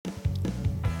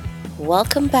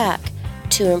welcome back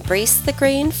to Embrace the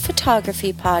Grain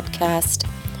Photography Podcast.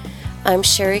 I'm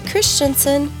Sherry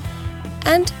Christensen,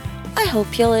 and I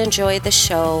hope you'll enjoy the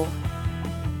show.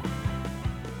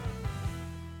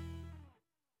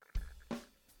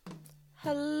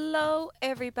 Hello,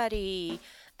 everybody,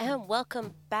 and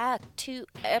welcome back to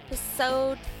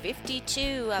episode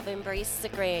 52 of Embrace the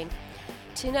Grain.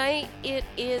 Tonight it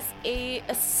is a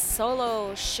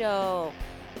solo show.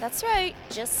 That's right,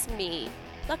 just me.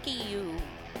 Lucky you.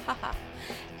 Haha.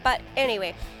 But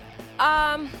anyway,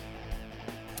 I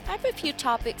have a few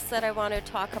topics that I want to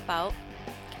talk about.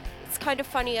 It's kind of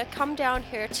funny. I come down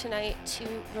here tonight to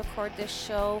record this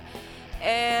show,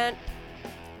 and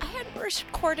I hadn't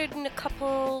recorded in a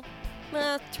couple,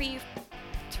 three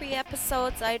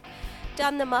episodes. I'd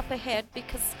done them up ahead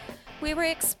because we were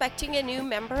expecting a new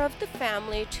member of the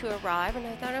family to arrive, and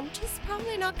I thought I'm just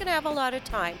probably not going to have a lot of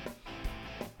time.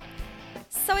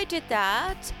 So I did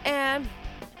that, and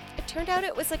it turned out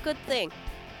it was a good thing.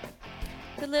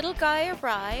 The little guy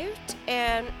arrived,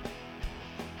 and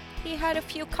he had a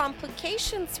few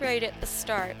complications right at the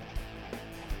start.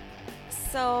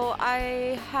 So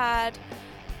I had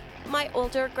my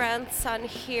older grandson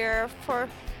here for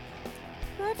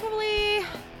probably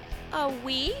a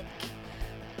week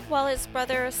while his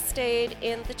brother stayed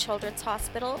in the children's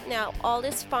hospital. Now, all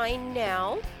is fine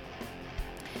now,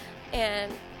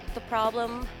 and the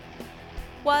problem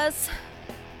was,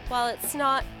 while it's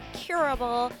not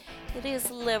curable, it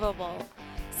is livable.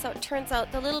 So it turns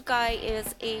out the little guy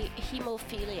is a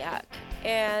hemophiliac,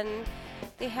 and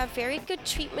they have very good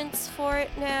treatments for it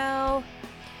now.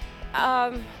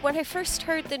 When I first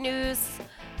heard the news,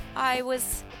 I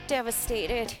was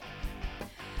devastated.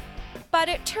 But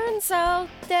it turns out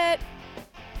that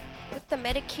with the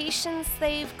medications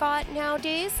they've got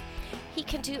nowadays, he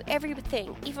can do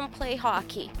everything, even play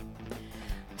hockey.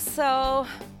 So,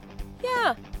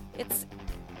 yeah, it's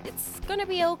gonna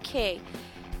be okay.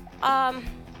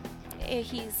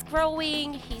 He's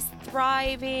growing, he's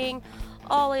thriving,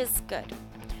 all is good.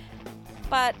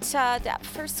 But that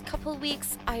first couple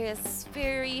weeks, I was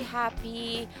very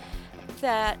happy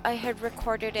that I had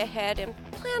recorded ahead and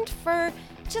planned for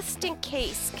just in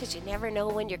case, because you never know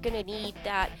when you're gonna need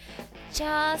that,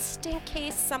 just in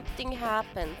case something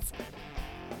happens.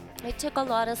 I took a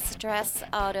lot of stress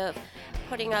out of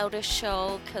putting out a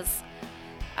show, because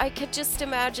I could just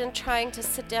imagine trying to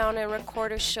sit down and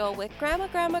record a show with Grandma,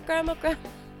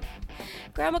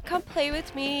 come play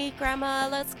with me, Grandma,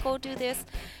 let's go do this.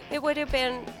 It would have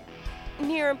been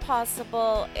near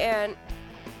impossible, and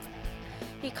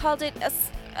he called it,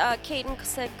 Caden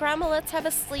said, Grandma, let's have a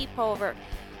sleepover.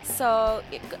 So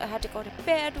I had to go to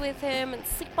bed with him and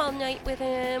sleep all night with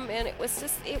him, and it was a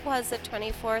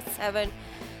 24/7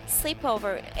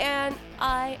 sleepover, and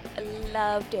I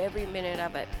loved every minute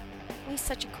of it. He's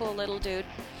such a cool little dude.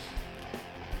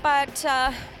 But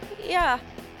yeah.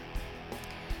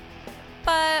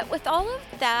 But with all of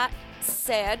that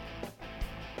said,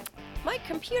 my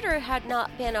computer had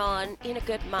not been on in a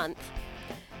good month.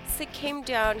 So I came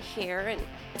down here and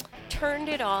turned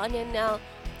it on, and now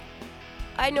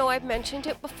I know I've mentioned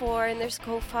it before, and there's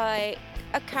Ko-Fi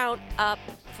account up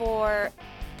for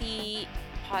the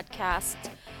podcast.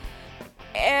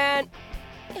 And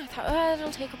I thought,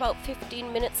 it'll take about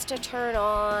 15 minutes to turn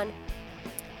on.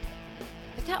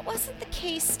 But that wasn't the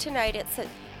case tonight. It said,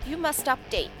 you must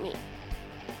update me.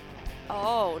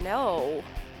 Oh, no.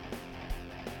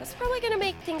 That's probably going to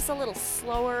make things a little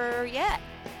slower yet.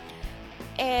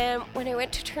 And when I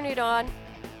went to turn it on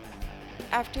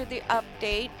after the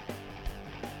update,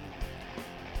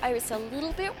 I was a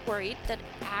little bit worried that it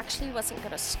actually wasn't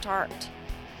going to start.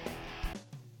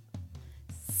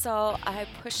 So I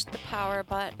pushed the power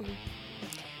button,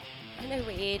 and I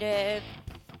waited,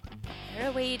 and I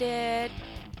waited,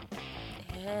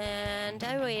 and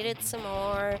I waited some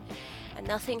more, and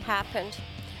nothing happened.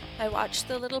 I watched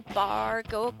the little bar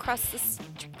go across the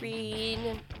screen,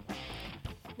 and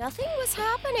nothing was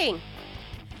happening.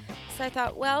 So I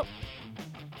thought, well,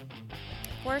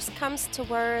 worst comes to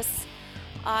worst,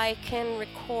 I can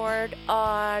record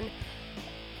on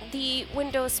the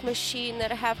Windows machine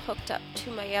that I have hooked up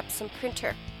to my Epson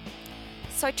printer.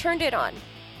 So I turned it on.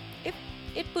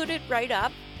 It booted right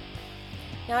up.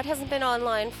 Now it hasn't been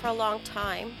online for a long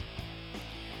time.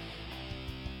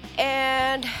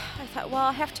 And I thought, well,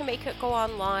 I have to make it go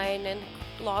online and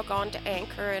log on to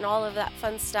Anchor and all of that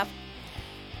fun stuff.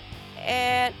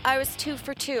 And I was 2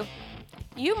 for 2.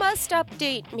 You must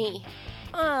update me.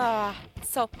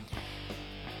 So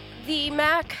the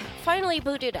Mac finally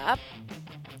booted up.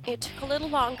 It took a little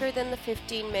longer than the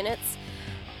 15 minutes,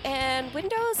 and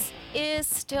Windows is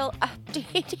still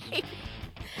updating.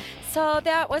 So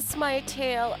that was my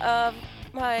tale of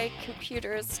my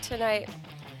computers tonight.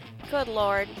 Good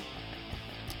Lord.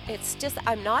 It's just,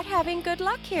 I'm not having good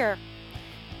luck here.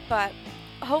 But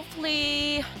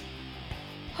hopefully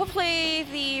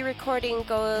the recording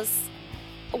goes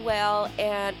well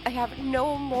and I have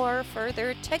no more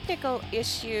further technical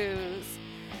issues.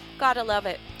 Gotta love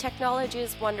it. Technology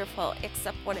is wonderful,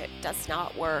 except when it does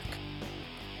not work.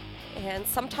 And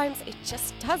sometimes it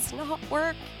just does not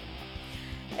work.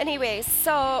 Anyway,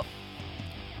 so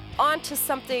on to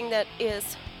something that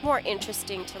is more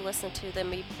interesting to listen to than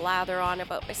me blather on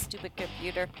about my stupid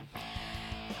computer.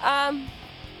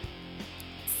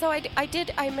 So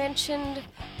I mentioned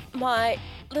my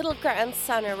little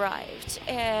grandson arrived,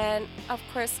 and of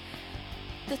course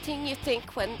the thing you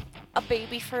think when a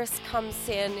baby first comes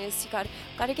in is you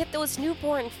gotta get those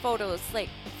newborn photos like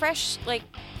fresh, like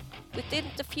within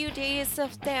a few days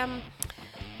of them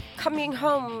coming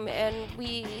home, and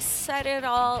we set it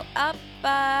all up,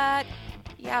 but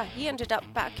yeah, he ended up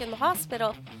back in the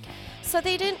hospital, so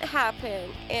they didn't happen.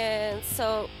 And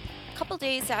so a couple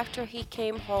days after he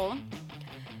came home,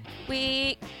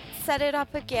 we set it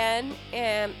up again,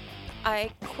 and I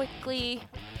quickly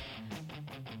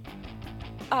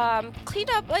cleaned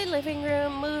up my living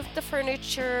room, moved the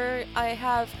furniture.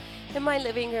 In my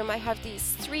living room, I have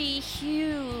these 3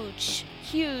 huge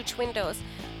windows.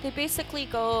 They basically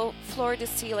go floor to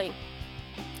ceiling.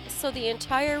 So the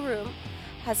entire room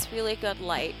has really good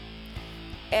light.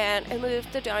 And I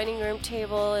moved the dining room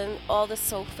table and all the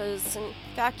sofas and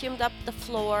vacuumed up the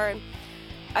floor. And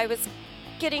I was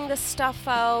getting the stuff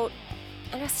out.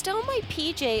 And I was still in my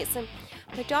PJs. And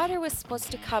my daughter was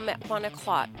supposed to come at 1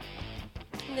 o'clock.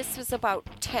 And this was about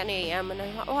 10 a.m. And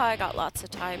I thought, oh, I got lots of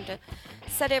time to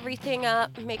set everything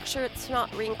up, make sure it's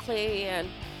not wrinkly. And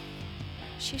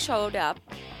she showed up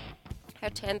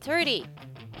at 10:30.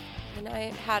 And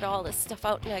I had all this stuff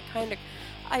out, and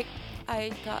I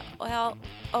thought, well,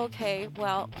 okay,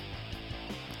 well,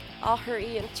 I'll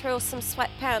hurry and throw some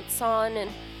sweatpants on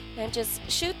and just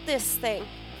shoot this thing.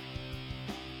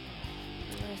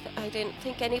 I didn't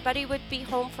think anybody would be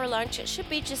home for lunch. It should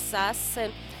be just us,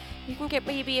 and you can get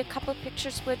maybe a couple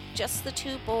pictures with just the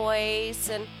 2 boys.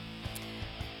 And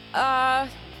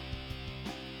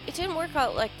it didn't work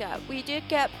out like that. We did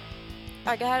get,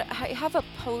 I have a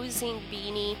posing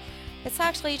beanie. It's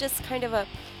actually just kind of a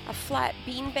flat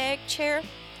beanbag chair,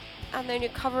 and then you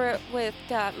cover it with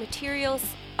materials.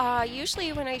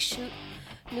 Usually when I shoot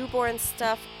newborn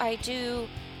stuff, I do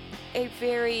a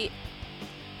very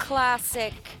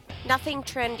classic, nothing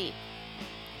trendy.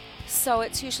 So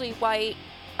it's usually white,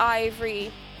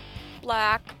 ivory,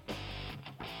 black,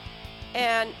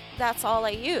 and that's all I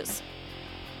use.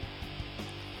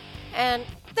 And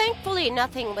thankfully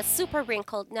nothing was super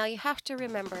wrinkled. Now you have to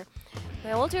remember,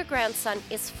 my older grandson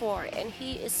is 4 and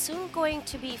he is soon going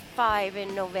to be 5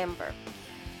 in November.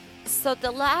 So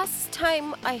the last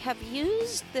time I have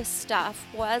used this stuff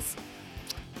was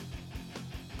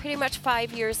pretty much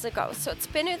 5 years ago. So it's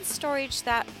been in storage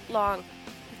that long.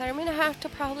 I thought I'm going to have to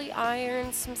probably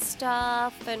iron some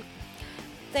stuff, and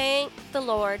thank the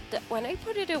Lord that when I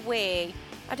put it away,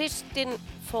 I just didn't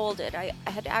fold it. I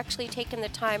had actually taken the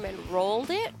time and rolled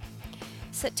it.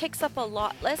 So it takes up a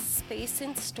lot less space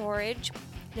in storage,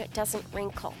 and it doesn't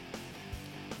wrinkle.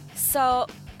 So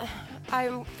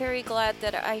I'm very glad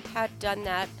that I had done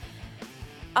that.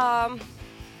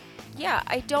 Yeah,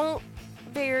 I don't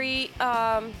very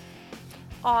often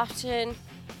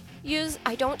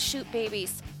I don't shoot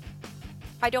babies.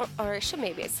 I don't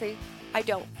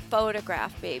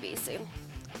photograph babies.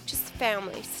 Just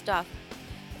family stuff.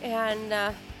 And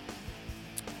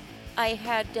I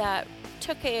had it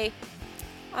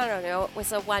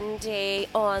was a 1-day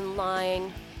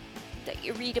online that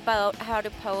you read about how to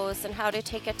pose and how to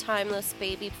take a timeless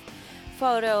baby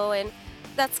photo, and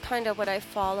that's kind of what I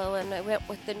follow. And I went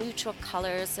with the neutral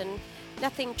colors and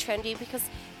nothing trendy,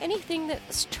 because anything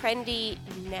that's trendy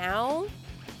now,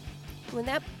 when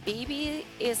that baby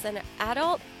is an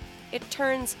adult, it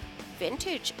turns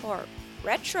vintage or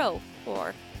retro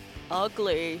or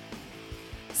ugly.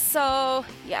 So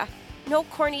yeah, no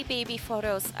corny baby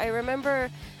photos. I remember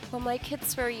when my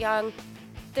kids were young,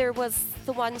 there was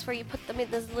the ones where you put them in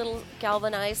this little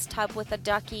galvanized tub with a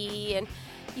ducky and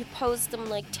you posed them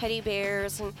like teddy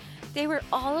bears, and they were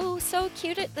all so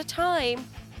cute at the time,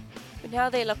 but now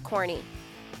they look corny.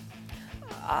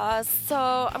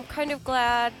 So I'm kind of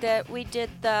glad that we did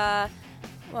back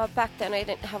then I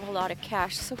didn't have a lot of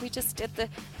cash, so we just did the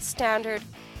standard,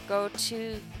 go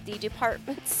to the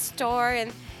department store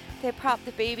and they prop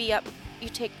the baby up, you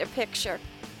take their picture.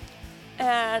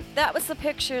 And that was the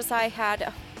pictures I had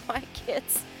of my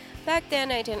kids back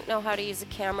then I didn't know how to use a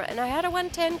camera, and I had a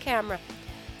 110 camera,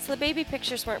 so the baby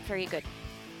pictures weren't very good.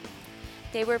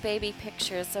 They were baby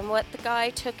pictures, and what the guy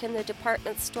took in the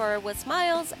department store was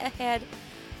miles ahead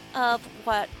of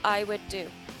what I would do.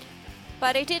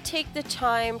 But I did take the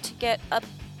time to get a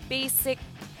basic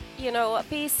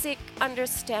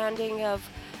understanding of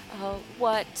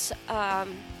what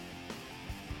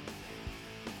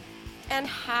and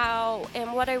how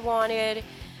and what I wanted,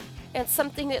 and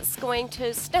something that's going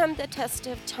to stand the test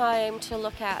of time to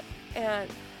look at. And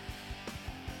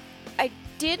I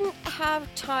didn't have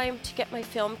time to get my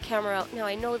film camera out. Now,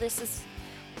 I know this is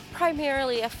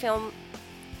primarily a film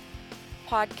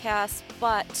podcast,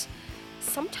 but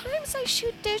sometimes I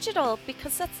shoot digital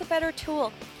because that's the better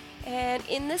tool. And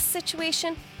in this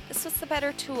situation, this was the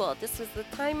better tool. This was the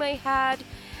time I had.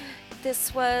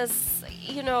 This was,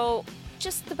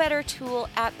 just the better tool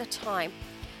at the time.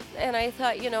 And I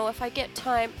thought, if I get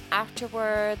time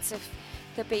afterwards, if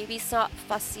the baby's not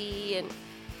fussy and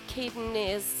Caden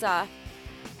is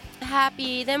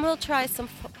happy, then we'll try some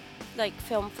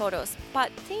film photos.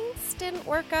 But things didn't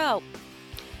work out.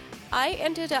 I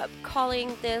ended up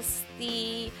calling this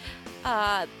the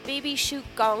Baby Shoot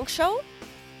Gong Show,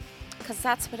 because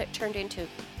that's what it turned into,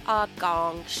 a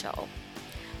gong show.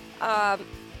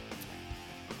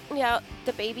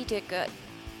 The baby did good.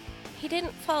 He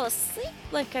didn't fall asleep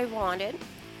like I wanted,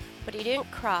 but he didn't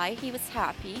cry. He was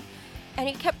happy, and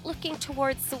he kept looking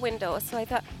towards the window. So I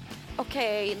thought,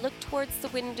 okay, look towards the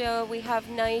window. We have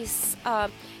nice,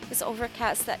 it's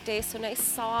overcast that day, so nice,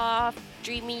 soft,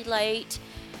 dreamy light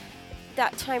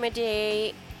that time of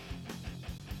day.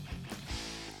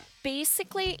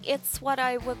 Basically, it's what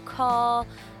I would call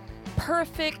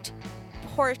perfect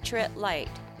portrait light.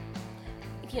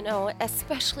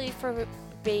 Especially for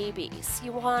babies.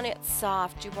 You want it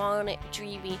soft, you want it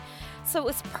dreamy. So it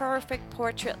was perfect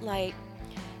portrait light.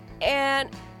 And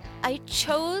I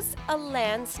chose a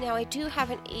lens. Now, I do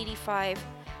have an 85.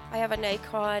 I have a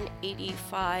Nikon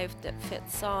 85 that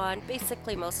fits on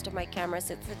basically most of my cameras.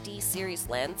 It's a D series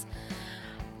lens.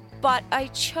 But I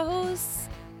chose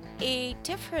a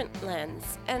different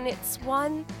lens, and it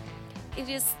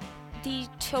is the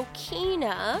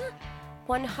Tokina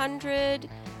 100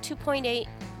 2.8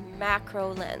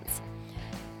 macro lens.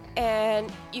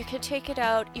 And you can take it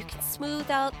out, you can smooth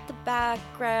out the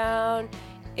background.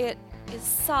 It is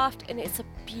soft and it's a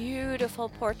beautiful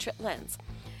portrait lens.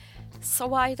 So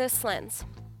why this lens?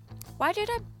 Why did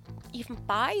I even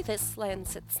buy this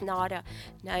lens? It's not a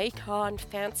Nikon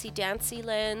fancy dancy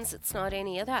lens. It's not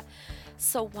any of that.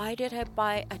 So why did I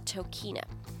buy a Tokina?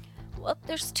 Well,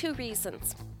 there's two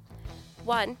reasons.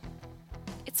 One,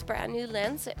 it's a brand new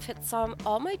lens. It fits on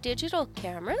all my digital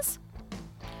cameras.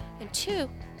 And two,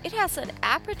 it has an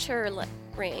aperture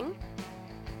ring.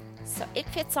 So it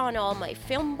fits on all my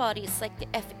film bodies like the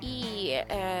FE,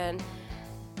 and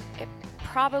it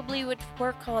probably would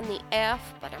work on the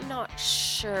F, but I'm not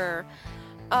sure.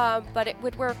 But it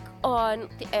would work on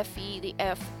the FE, the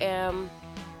FM,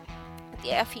 the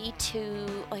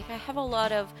FE2. Like, I have a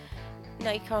lot of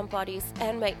Nikon bodies,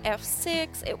 and my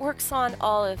F6, it works on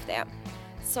all of them.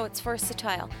 So it's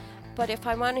versatile. But if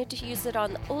I wanted to use it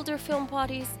on the older film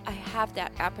bodies, I have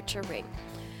that aperture ring.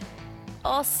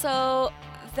 Also,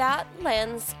 that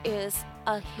lens is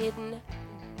a hidden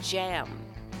gem.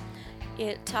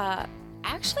 It's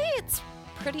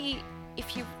pretty,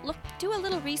 if you do a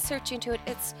little research into it,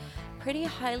 it's pretty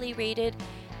highly rated,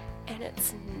 and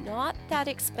it's not that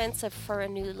expensive for a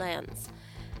new lens.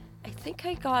 I think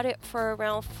I got it for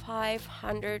around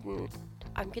 $500 and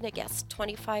I'm gonna guess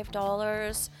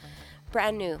 $25,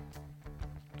 brand new.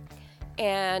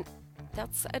 And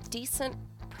that's a decent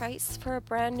price for a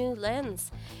brand new lens.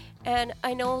 And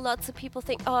I know lots of people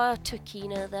think, oh,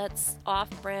 Tokina, that's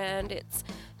off-brand, it's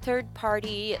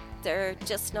third-party, they're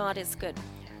just not as good.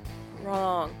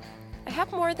 Wrong. I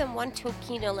have more than one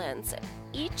Tokina lens.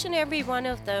 Each and every one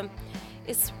of them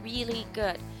is really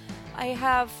good. I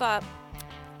have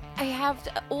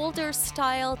the older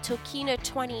style Tokina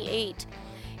 28,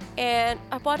 and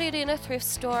I bought it in a thrift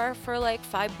store for like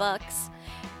 $5.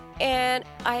 And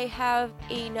I have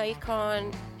a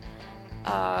Nikon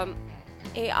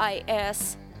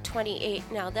AIS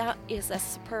 28. Now that is a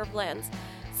superb lens.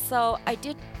 So I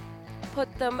did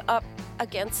put them up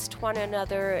against one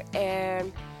another,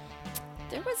 and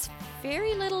there was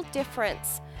very little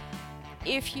difference.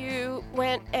 If you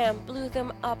went and blew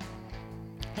them up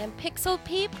and pixel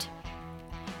peeped,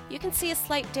 you can see a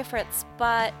slight difference,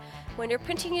 but when you're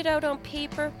printing it out on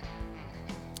paper,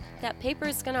 that paper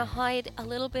is going to hide a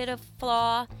little bit of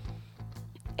flaw,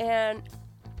 and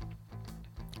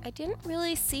I didn't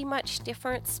really see much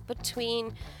difference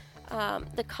between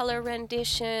the color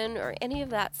rendition or any of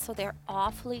that, so they're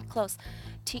awfully close.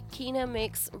 Tokina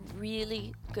makes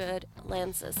really good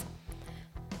lenses.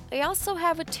 I also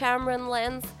have a Tamron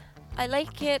lens. I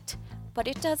like it, but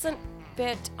it doesn't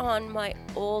fit on my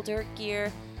older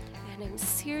gear, and I'm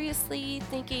seriously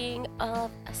thinking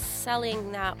of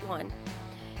selling that one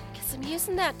because I'm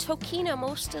using that Tokina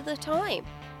most of the time.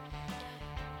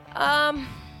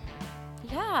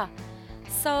 Yeah,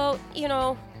 so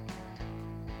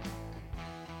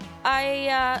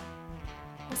I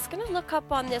was gonna look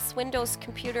up on this Windows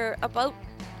computer about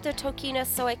the Tokina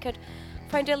so I could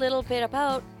find a little bit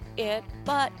about it,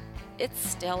 but it's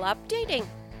still updating.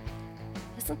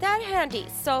 Isn't that handy?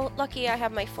 So lucky I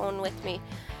have my phone with me.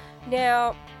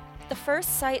 Now, the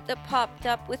first site that popped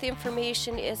up with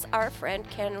information is our friend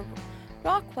Ken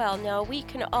Rockwell. Now, we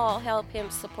can all help him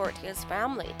support his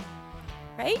family,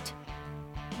 right?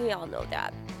 We all know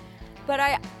that.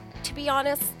 But to be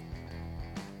honest,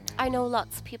 I know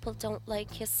lots of people don't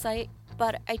like his site,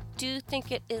 but I do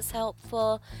think it is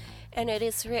helpful, and it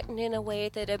is written in a way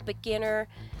that a beginner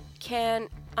can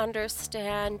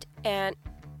understand, and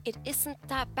it isn't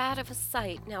that bad of a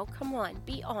site. Now, come on,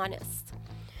 be honest.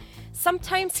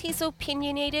 Sometimes he's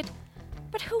opinionated,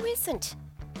 but who isn't?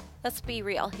 Let's be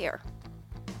real here.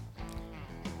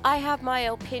 I have my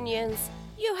opinions.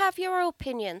 You have your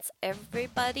opinions.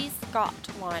 Everybody's got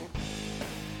one.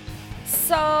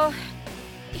 So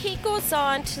he goes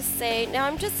on to say, now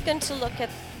I'm just going to look at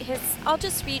I'll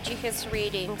just read you his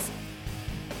ratings.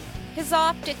 His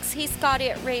optics, he's got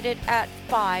it rated at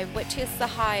 5, which is the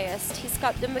highest. He's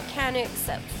got the mechanics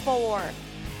at 4.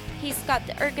 He's got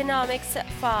the ergonomics at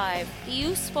 5, the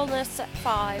usefulness at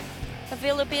 5,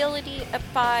 availability at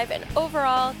 5, and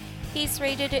overall, he's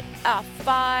rated it a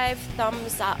 5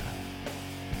 thumbs up.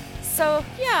 So,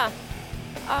 yeah,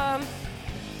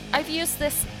 I've used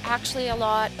this actually a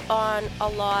lot on a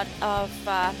lot of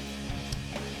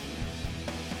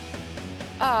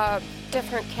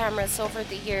different cameras over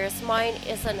the years. Mine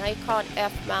is a Nikon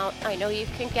F mount. I know you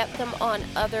can get them on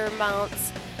other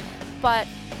mounts, but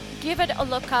give it a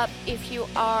look up if you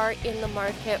are in the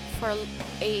market for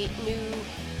a new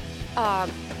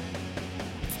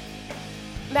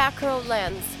macro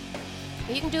lens.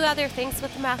 You can do other things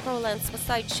with the macro lens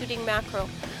besides shooting macro.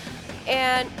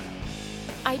 And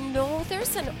I know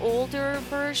there's an older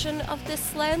version of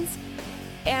this lens,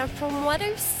 and from what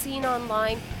I've seen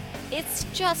online, it's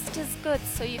just as good,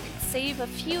 so you could save a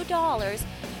few dollars.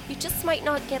 You just might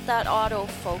not get that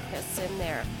autofocus in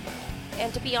there.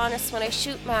 And to be honest, when I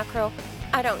shoot macro,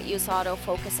 I don't use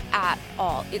autofocus at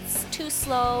all. It's too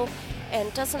slow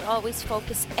and doesn't always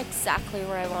focus exactly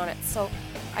where I want it. So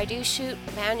I do shoot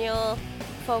manual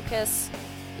focus,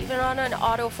 even on an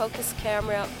autofocus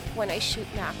camera when I shoot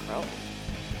macro.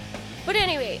 But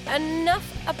anyway, enough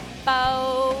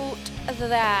about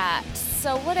that.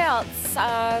 So what else?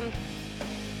 I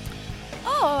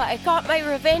got my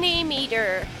Reveni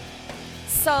meter.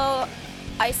 So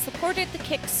I supported the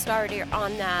Kickstarter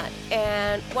on that,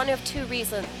 and one of two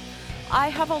reasons. I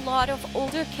have a lot of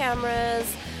older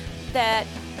cameras that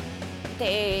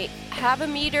they have a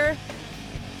meter,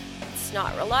 it's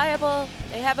not reliable,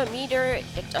 they have a meter,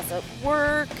 it doesn't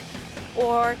work,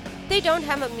 or they don't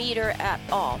have a meter at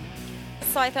all.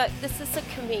 So I thought, this is a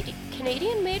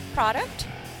Canadian-made product,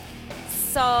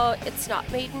 so it's not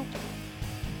made in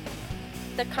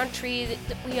the country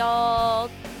that we all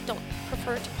don't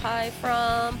prefer to buy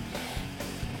from.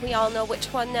 We all know which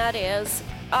one that is.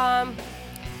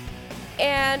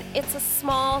 And it's a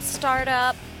small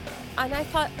startup, and I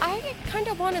thought, I kind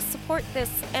of want to support this,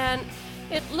 and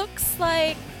it looks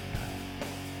like,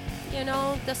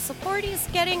 the support he's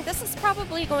getting, this is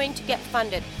probably going to get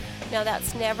funded. Now,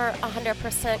 that's never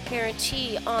 100%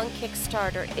 guarantee on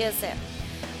Kickstarter, is it?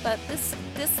 But this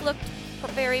looked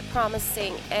very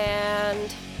promising,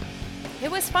 and it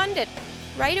was funded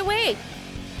right away.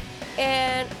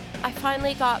 And I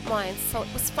finally got mine. So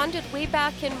it was funded way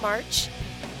back in March,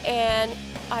 and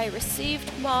I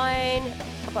received mine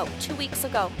about 2 weeks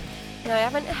ago. Now, I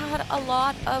haven't had a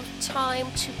lot of time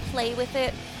to play with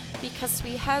it because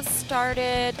we have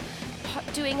started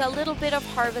doing a little bit of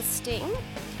harvesting,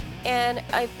 and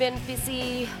I've been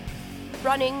busy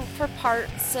running for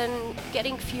parts and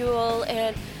getting fuel,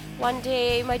 and one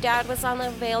day my dad was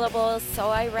unavailable, so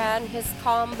I ran his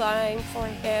combine for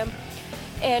him,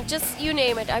 and just you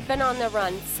name it, I've been on the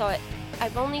run. So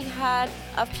I've only had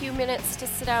a few minutes to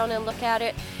sit down and look at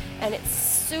it, and it's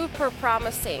super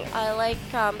promising. I like,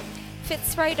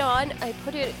 fits right on. I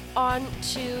put it on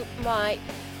to my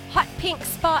hot pink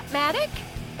Spotmatic,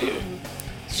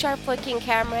 sharp looking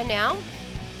camera now,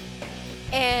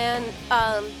 and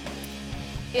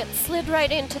it slid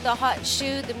right into the hot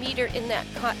shoe. The meter in that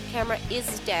camera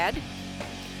is dead.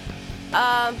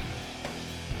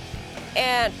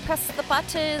 And press the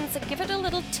buttons and give it a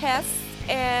little test.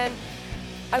 And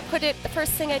the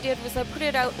first thing I did was I put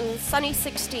it out in Sunny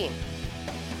 16.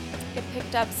 It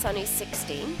picked up Sunny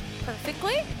 16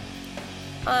 perfectly.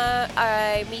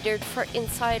 I metered for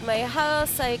inside my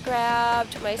house. I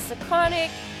grabbed my Sekonic.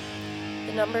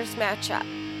 The numbers match up.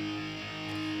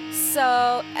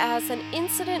 So as an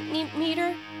incident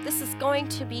meter, this is going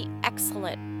to be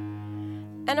excellent.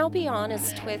 And I'll be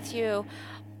honest with you,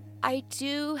 I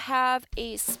do have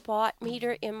a spot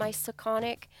meter in my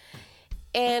Sekonic,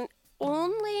 and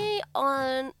only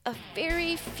on a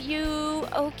very few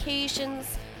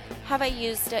occasions have I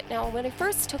used it. Now, when I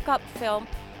first took up film,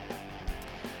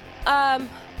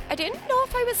 I didn't know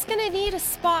if I was going to need a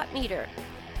spot meter.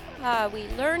 We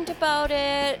learned about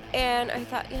it, and I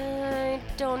thought, I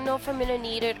don't know if I'm going to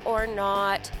need it or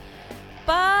not,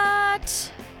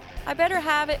 but I better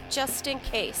have it just in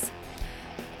case.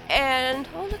 And,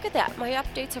 oh, look at that. My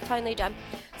updates are finally done.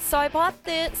 So I bought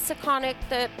the Sekonic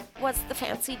that was the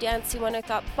fancy dancy one. I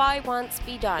thought, buy once,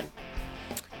 be done.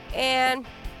 And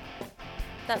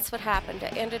that's what happened. I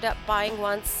ended up buying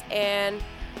once and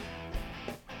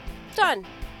done.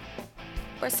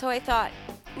 Or so I thought.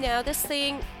 Now this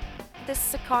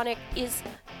Sekonic is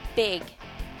big,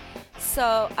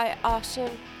 so I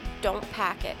often don't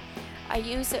pack it. I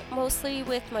use it mostly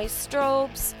with my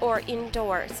strobes or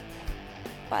indoors.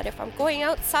 But if I'm going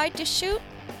outside to shoot,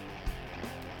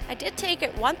 I did take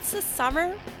it once this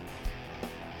summer.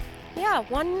 Yeah,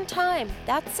 one time.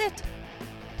 That's it.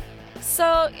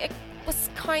 So it was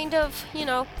kind of,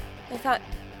 I thought,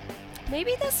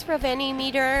 maybe this Reveni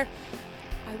meter,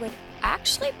 I would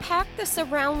actually pack this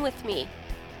around with me.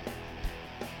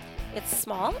 It's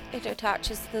small. It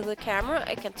attaches to the camera.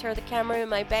 I can throw the camera in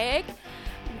my bag,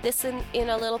 this in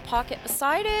a little pocket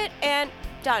beside it, and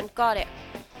done. Got it.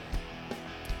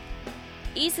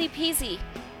 Easy peasy,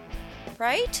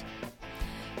 right?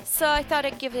 So I thought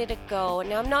I'd give it a go.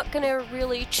 Now I'm not going to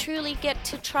really truly get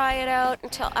to try it out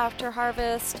until after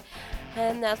harvest,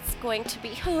 and that's going to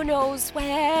be who knows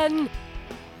when.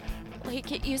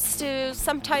 Like it used to.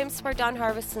 Sometimes we're done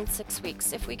harvest in 6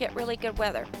 weeks if we get really good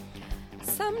weather.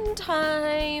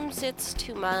 Sometimes it's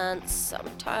 2 months,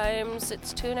 sometimes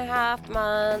it's 2.5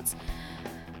 months.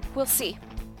 We'll see.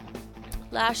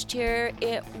 Last year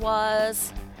it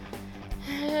was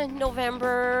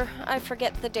November. I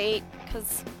forget the date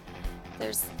because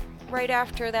there's right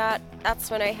after that.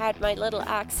 That's when I had my little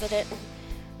accident.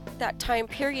 That time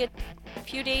period, a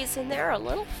few days in there, a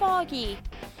little foggy.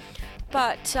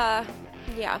 But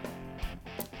yeah.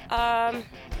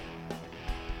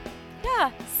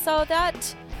 Yeah, so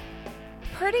that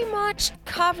pretty much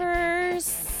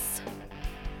covers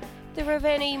the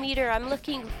Reveni meter. I'm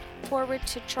looking forward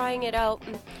to trying it out.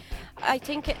 And I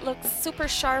think it looks super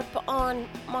sharp on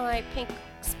my pink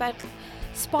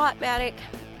Spotmatic.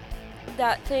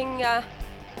 That thing,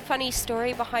 funny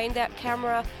story behind that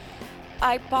camera.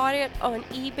 I bought it on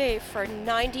eBay for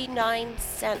 99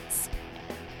 cents.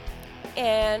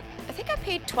 And I think I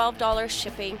paid $12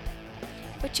 shipping,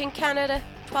 which in Canada,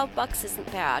 $12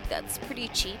 isn't bad. That's pretty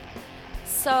cheap.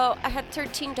 So I had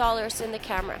 $13 in the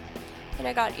camera. And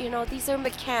I got, these are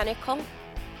mechanical.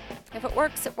 If it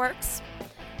works, it works.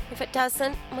 If it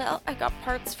doesn't, well, I got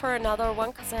parts for another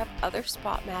one because I have other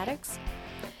Spotmatics.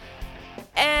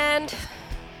 And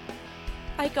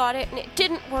I got it and it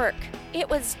didn't work. It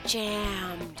was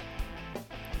jammed.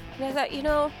 And I thought,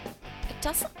 it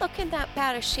doesn't look in that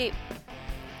bad a shape.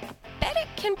 I bet it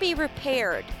can be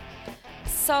repaired.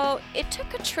 So it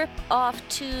took a trip off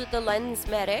to the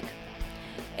Lensmedic.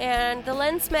 And the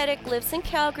Lensmedic lives in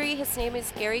Calgary. His name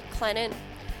is Gary Clennon.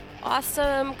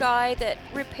 Awesome guy that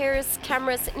repairs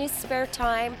cameras in his spare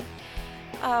time.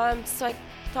 So I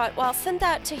thought, well, I'll send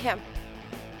that to him.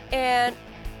 And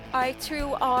I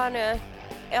threw on a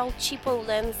El Cheapo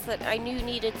lens that I knew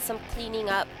needed some cleaning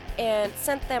up and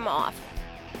sent them off.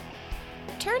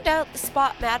 It turned out the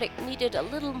Spotmatic needed a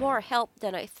little more help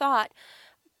than I thought,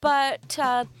 but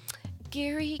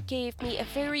Gary gave me a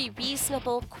very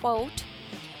reasonable quote,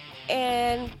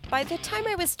 and by the time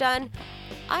I was done,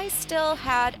 I still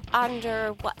had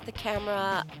under what the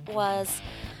camera was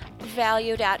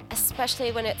valued at,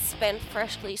 especially when it's been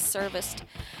freshly serviced.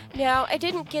 Now, I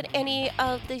didn't get any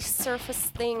of the surface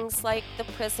things like the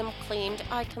prism cleaned.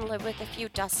 I can live with a few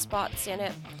dust spots in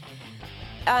it.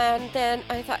 And then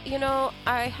I thought,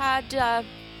 I had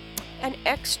an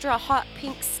extra hot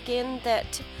pink skin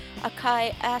that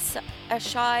Akai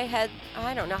Ashai had.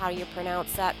 I don't know how you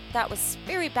pronounce that. That was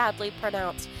very badly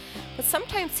pronounced. but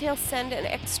sometimes he'll send an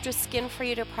extra skin for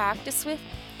you to practice with.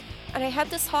 And I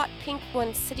had this hot pink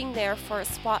one sitting there for a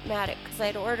Spotmatic because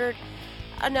I'd ordered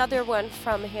another one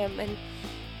from him, and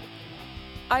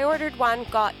I ordered one,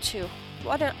 got two.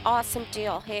 What an awesome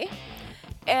deal, hey?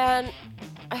 And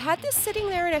I had this sitting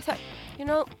there, and I thought,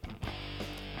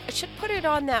 I should put it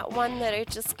on that one that I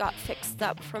just got fixed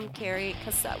up from Gary,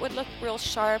 because that would look real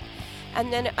sharp,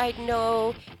 and then I'd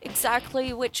know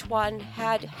exactly which one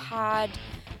had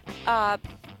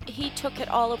he took it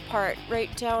all apart,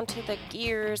 right down to the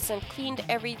gears, and cleaned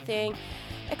everything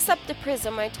except the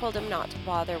prism. I told him not to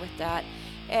bother with that,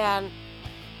 and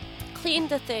cleaned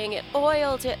the thing, it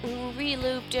oiled it and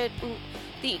re-lubed it, and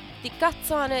the guts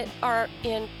on it are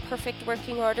in perfect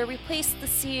working order, replaced the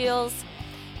seals.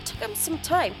 It took him some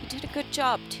time. He did a good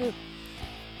job too.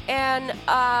 And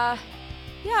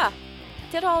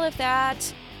did all of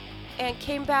that and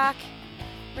came back,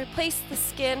 replaced the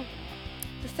skin.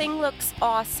 The thing looks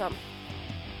awesome.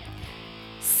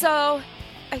 So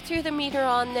I threw the meter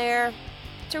on there,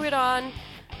 threw it on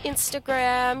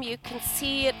Instagram. You can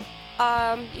see it.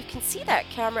 You can see that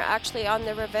camera actually on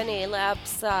the Ravene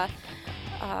Labs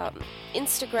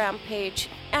Instagram page,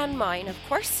 and mine, of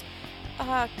course,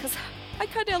 because I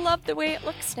kind of love the way it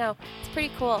looks now. It's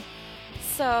pretty cool.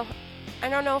 So I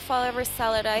don't know if I'll ever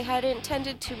sell it. I had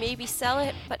intended to maybe sell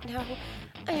it, but now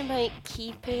I might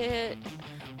keep it.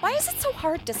 Why is it so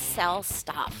hard to sell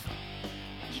stuff?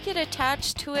 You get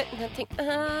attached to it and then think,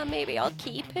 maybe I'll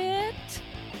keep it.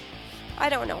 I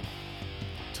don't know.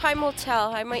 Time will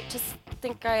tell. I might just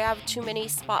think I have too many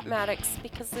Spotmatics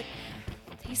because they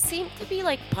seem to be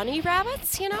like bunny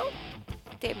rabbits,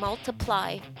 They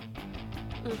multiply.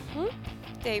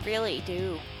 They really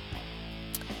do.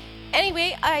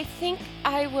 Anyway, I think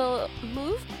I will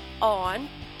move on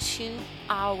to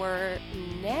our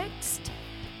next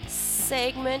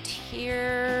segment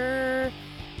here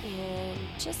in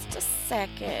just a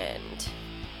second.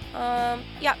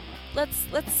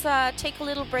 Let's take a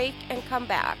little break and come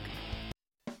back.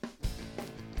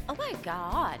 Oh my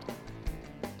God.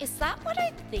 Is that what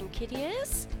I think it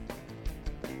is?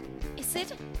 Is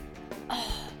it?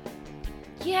 Oh,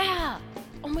 yeah.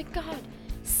 Oh my God.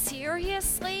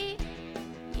 Seriously?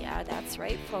 Yeah, that's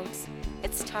right, folks.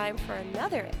 It's time for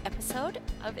another episode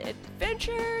of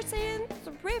Adventures in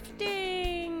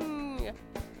Thrifting.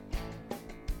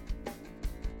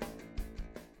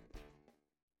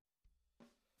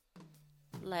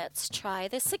 Let's try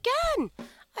this again.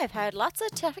 I've had lots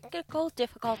of technical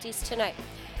difficulties tonight,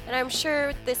 and I'm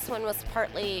sure this one was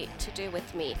partly to do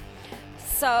with me.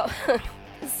 So,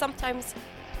 sometimes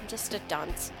I'm just a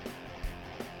dunce.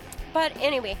 But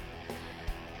anyway,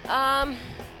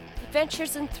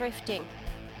 Adventures in Thrifting.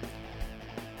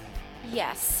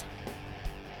 Yes.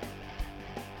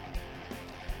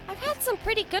 I've had some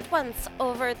pretty good ones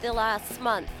over the last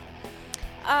month.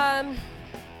 The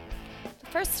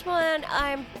first one,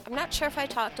 I'm not sure if I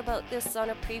talked about this on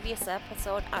a previous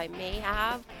episode. I may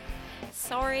have.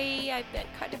 Sorry, I've been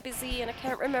kind of busy and I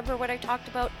can't remember what I talked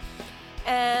about.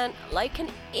 And like an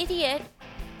idiot,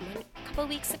 a couple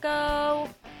weeks ago,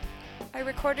 I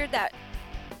recorded that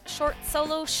short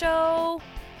solo show.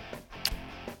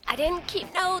 I didn't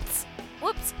keep notes.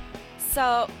 Whoops.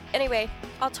 So anyway,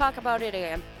 I'll talk about it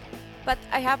again. But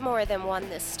I have more than one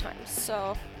this time.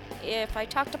 So if I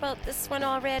talked about this one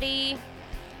already,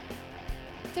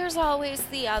 there's always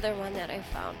the other one that I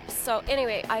found. So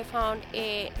anyway, I found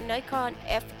a Nikon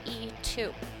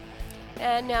FE2.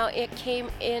 And now it came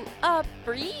in a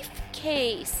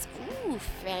briefcase. Ooh,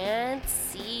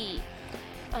 fancy.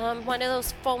 One of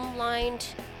those foam-lined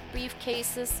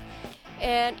briefcases.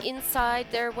 And inside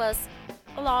there was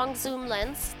a long zoom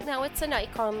lens. Now it's a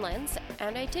Nikon lens,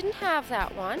 and I didn't have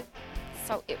that one,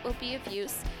 so it will be of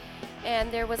use.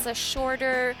 And there was a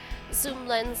shorter zoom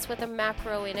lens with a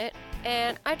macro in it,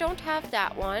 and I don't have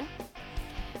that one.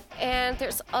 And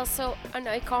there's also a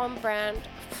Nikon brand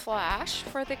flash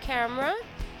for the camera.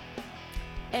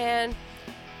 And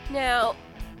now,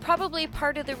 probably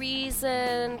part of the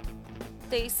reason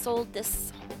they sold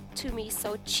this to me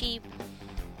so cheap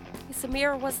is the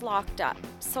mirror was locked up,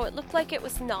 so it looked like it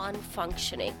was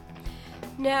non-functioning.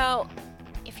 Now,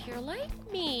 if you're like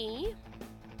me,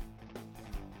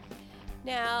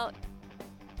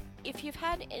 if you've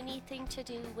had anything to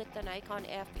do with the Nikon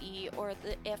FE or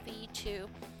the FE2,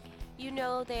 you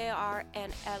know they are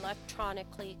an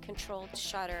electronically controlled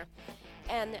shutter,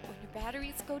 and that when your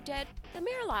batteries go dead, the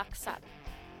mirror locks up.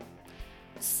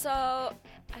 So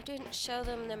I didn't show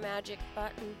them the magic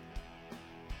button.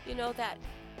 You know that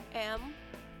M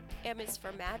is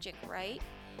for magic, right?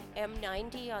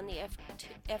 M90 on the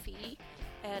FE,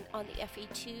 and on the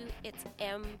FE2 it's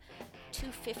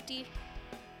 $250.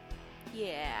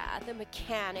 Yeah, the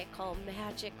mechanical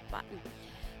magic button.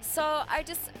 So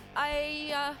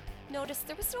I noticed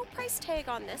there was no price tag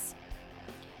on this,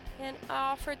 and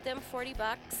I offered them $40,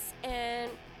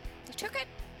 and they took it.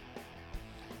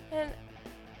 And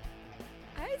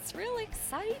I was really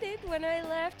excited when I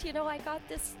left. You know, I got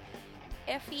this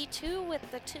FE2 with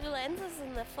the 2 lenses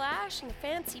and the flash and the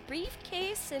fancy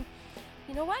briefcase, and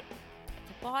you know what?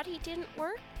 The body didn't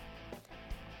work.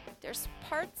 There's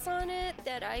parts on it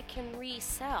that I can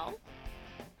resell,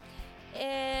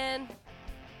 and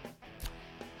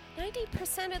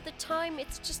 90% of the time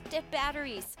it's just dead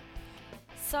batteries.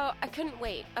 So I couldn't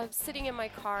wait. I was sitting in my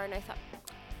car and I thought,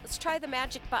 let's try the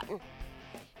magic button.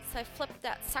 So I flipped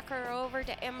that sucker over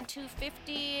to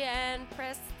M250 and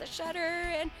pressed the shutter,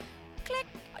 and click,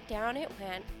 down it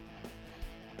went.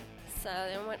 So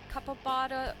then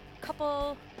bought a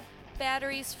couple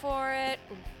batteries for it.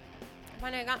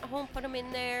 When I got home, put them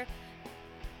in there.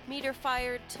 Meter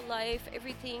fired to life.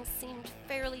 Everything seemed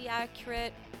fairly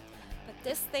accurate. But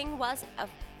this thing was a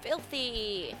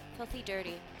filthy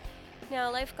dirty.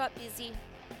 Now life got busy.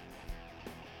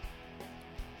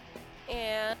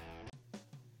 And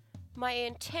my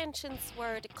intentions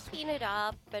were to clean it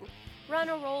up and run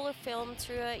a roll of film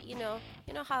through it. You know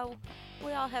how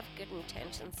we all have good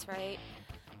intentions, right?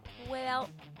 Well,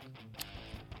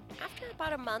 after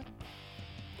about a month,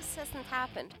 this hasn't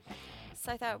happened.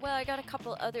 So I thought, well, I got a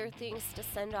couple other things to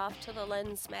send off to the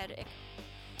Lensmatic.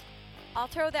 I'll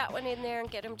throw that one in there and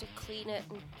get him to clean it.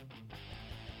 And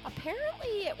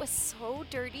apparently it was so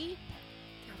dirty,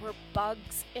 there were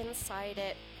bugs inside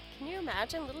it. Can you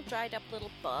imagine little dried up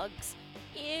little bugs?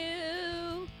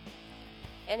 Ew.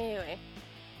 Anyway,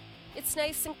 it's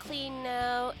nice and clean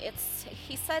now.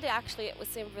 He said actually it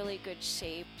was in really good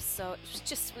shape, so it was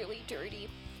just really dirty.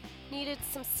 Needed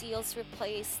some seals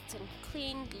replaced and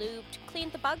cleaned, lubed,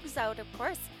 cleaned the bugs out, of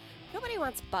course. Nobody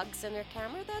wants bugs in their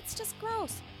camera, that's just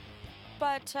gross.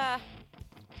 But,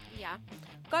 yeah,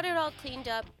 got it all cleaned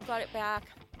up, got it back.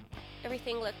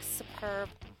 Everything looks superb.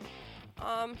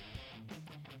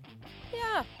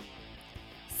 Yeah.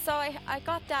 So I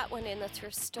got that one in the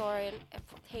thrift store, and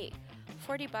hey,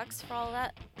 $40 for all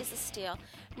that is a steal.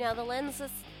 Now the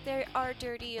lenses, they are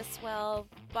dirty as well,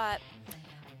 but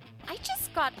I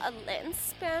just got a lens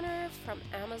spanner from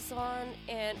Amazon,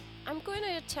 and I'm going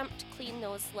to attempt to clean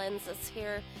those lenses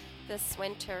here this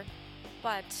winter,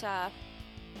 but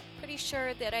pretty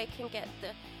sure that I can get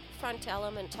the front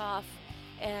element off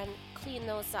and clean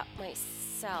those up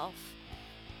myself.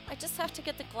 I just have to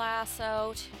get the glass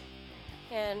out,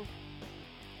 and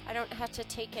I don't have to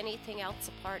take anything else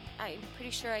apart. I'm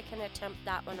pretty sure I can attempt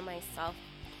that one myself.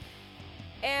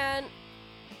 And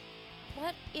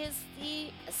what is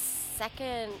the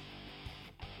second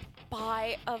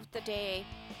buy of the day?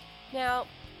 Now,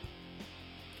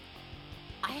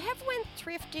 I have went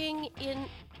thrifting in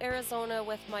Arizona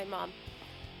with my mom,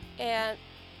 and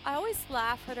I always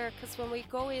laugh at her because when we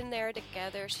go in there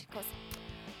together, she goes,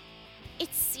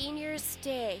 "It's Senior's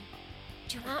Day.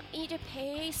 Do you want me to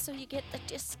pay so you get the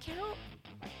discount?"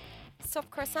 So of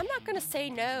course I'm not going to say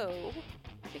no,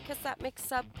 because that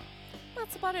makes up, well,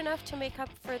 it's about enough to make up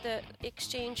for the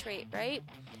exchange rate, right?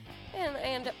 And I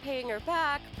end up paying her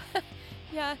back.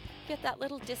 Yeah, get that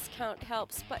little discount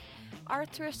helps. But our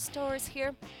thrift stores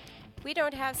here, we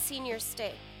don't have Senior's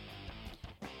Day.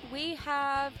 We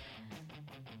have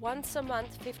once a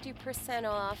month 50%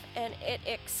 off, and it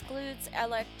excludes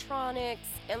electronics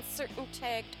and certain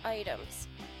tagged items,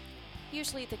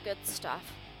 usually the good stuff.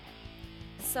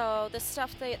 So the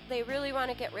stuff they really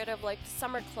want to get rid of, like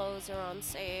summer clothes, are on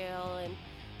sale, and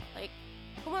like,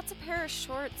 who wants a pair of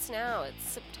shorts now? It's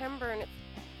September, and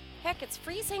heck, it's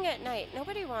freezing at night.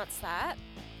 Nobody wants that.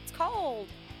 It's cold.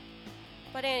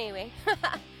 But anyway,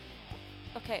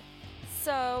 okay,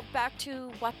 so back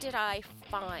to what did I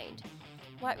find?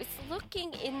 Well, I was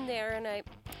looking in there, and I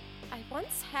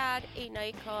once had a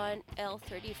Nikon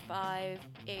L35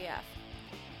 AF,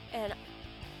 and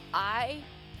I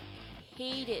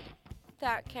hated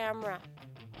that camera.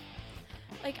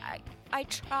 Like, I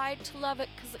tried to love it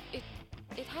because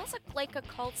it has like a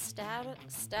cult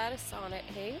status on it,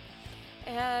 hey?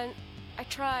 And I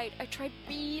tried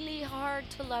really hard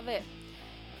to love it,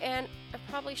 and I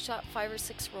probably shot 5 or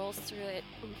 6 rolls through it.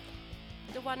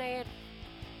 The one I had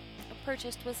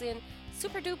purchased was in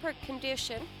super duper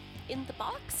condition, in the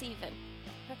box even.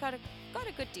 I got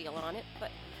a good deal on it,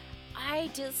 but I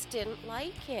just didn't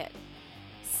like it.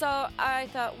 So I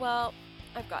thought, well,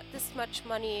 I've got this much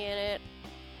money in it,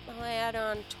 I'll add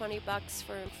on $20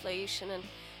 for inflation and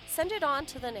send it on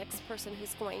to the next person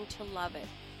who's going to love it.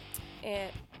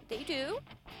 And they do.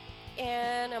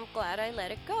 and I'm glad I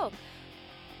let it go.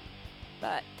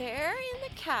 But there in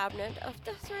the cabinet of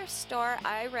the thrift store,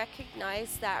 I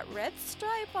recognized that red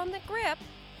stripe on the grip.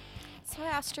 So I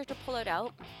asked her to pull it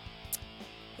out.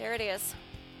 There it is.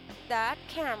 That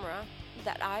camera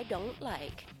that I don't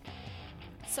like.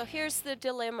 So here's the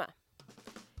dilemma.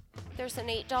 There's an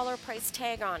 $8 price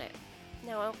tag on it.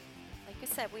 Now, like I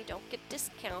said, we don't get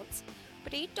discounts,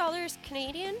 but $8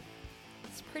 Canadian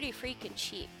is pretty freaking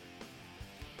cheap.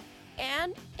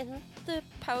 And in the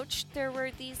pouch, there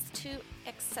were these two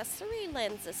accessory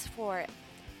lenses for it,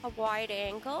 a wide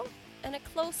angle and a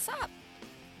close up.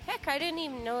 Heck, I didn't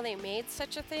even know they made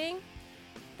such a thing,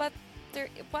 but there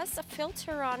was a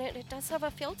filter on it. It does have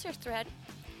a filter thread,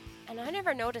 and I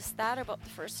never noticed that about the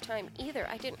first time either.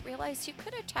 I didn't realize you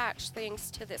could attach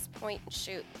things to this point and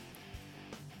shoot.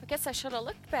 I guess I should have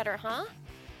looked better, huh?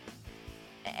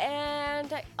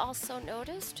 And I also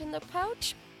noticed in the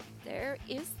pouch, there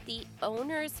is the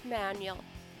owner's manual.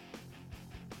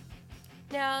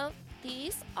 Now,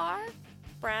 these are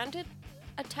branded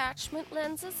attachment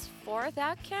lenses for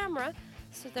that camera,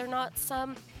 so they're not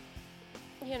some,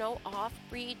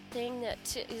 off-breed thing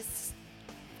that is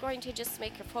going to just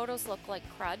make your photos look like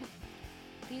crud.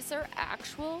 These are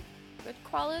actual good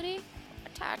quality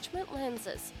attachment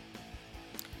lenses.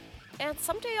 And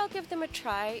someday I'll give them a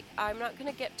try. I'm not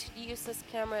going to get to use this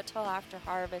camera till after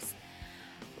harvest.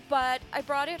 But I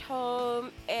brought it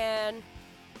home, and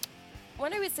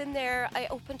when I was in there, I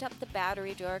opened up the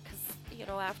battery door because,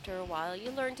 after a while,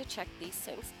 you learn to check these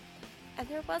things. And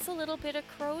there was a little bit of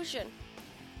corrosion.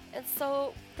 And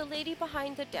so the lady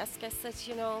behind the desk, I said,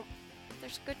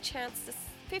 there's a good chance, this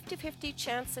 50-50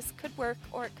 chance this could work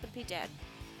or it could be dead.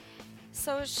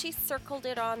 So she circled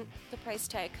it on the price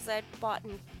tag because I had bought,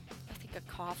 I think, a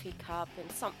coffee cup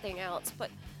and something else. But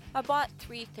I bought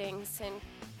 3 things, and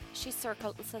she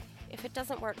circled and said, if it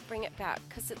doesn't work, bring it back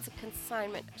because it's a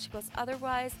consignment. She goes,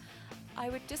 otherwise, I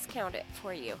would discount it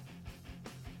for you.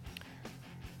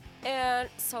 And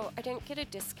so I didn't get a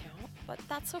discount, but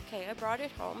that's okay. I brought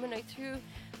it home and I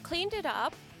cleaned it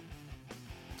up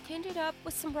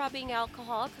with some rubbing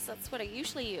alcohol because that's what I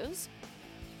usually use.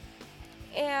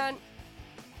 And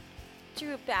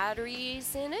threw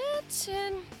batteries in it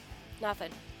and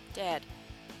nothing. Dead.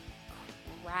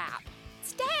 Crap.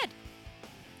 It's dead.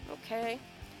 Okay.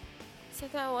 So I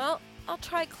thought, well, I'll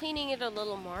try cleaning it a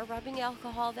little more. Rubbing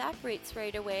alcohol evaporates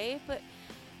right away, but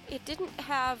it didn't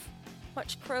have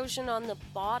much corrosion on the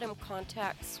bottom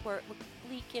contacts where it would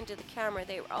leak into the camera.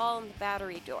 They were all in the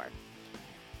battery door.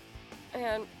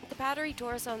 And the battery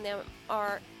doors on them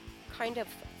are kind of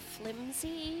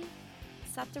flimsy.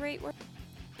 Is that the right word?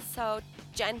 So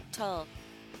gentle.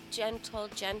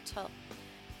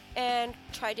 And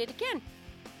tried it again.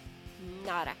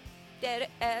 Nada. Dead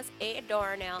as a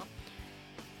doornail.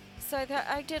 So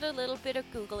I did a little bit of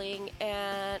Googling,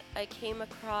 and I came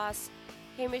across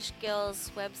Hamish Gill's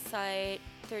website,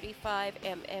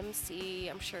 35MMC.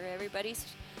 I'm sure everybody's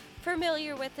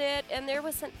familiar with it. And there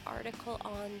was an article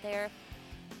on there.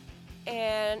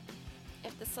 And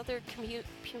if this other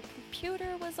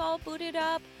computer was all booted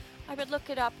up, I would look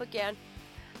it up again.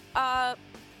 I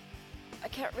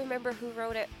can't remember who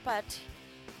wrote it, but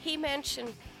he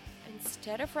mentioned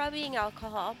instead of rubbing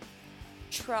alcohol,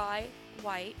 try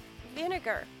white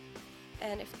vinegar.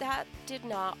 And if that did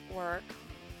not work,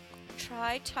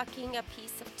 try tucking a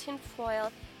piece of tin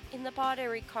foil in the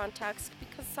battery contacts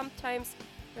because sometimes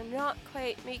they're not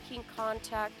quite making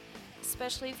contact,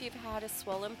 especially if you've had a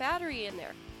swollen battery in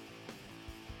there.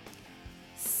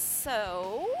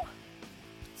 So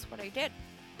that's what I did.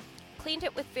 Cleaned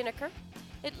it with vinegar.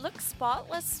 It looked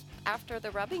spotless after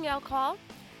the rubbing alcohol,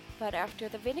 but after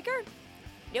the vinegar,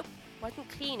 nope, wasn't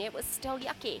clean. It was still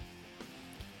yucky.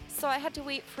 So I had to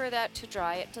wait for that to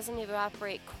dry. It doesn't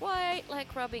evaporate quite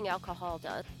like rubbing alcohol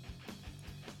does.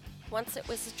 Once it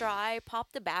was dry,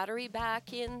 popped the battery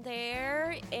back in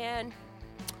there, and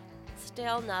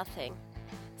still nothing.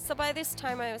 So by this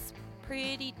time I was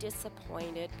pretty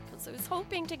disappointed because I was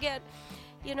hoping to get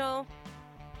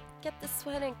this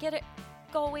one and get it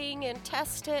going and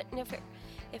test it, and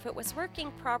if it was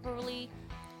working properly,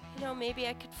 maybe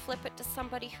I could flip it to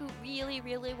somebody who really,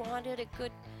 really wanted a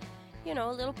good,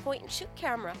 little point and shoot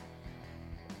camera.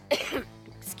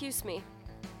 Excuse me.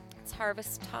 It's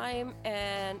harvest time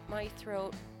and my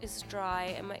throat is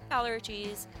dry and my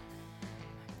allergies.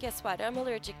 Guess what? I'm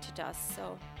allergic to dust,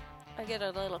 so I get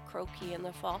a little croaky in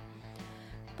the fall.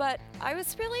 But I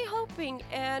was really hoping,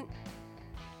 and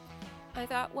I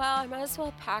thought, well, I might as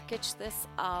well package this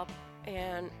up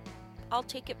and I'll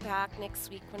take it back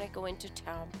next week when I go into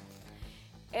town.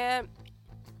 And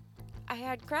I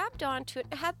had grabbed onto it.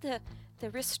 It had the the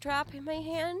wrist strap in my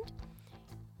hand,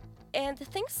 and the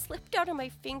thing slipped out of my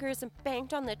fingers and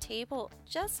banged on the table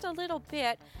just a little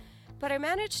bit, but I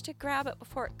managed to grab it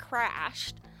before it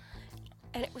crashed,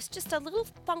 and it was just a little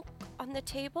thunk on the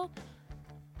table,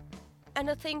 and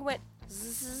the thing went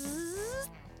zzz,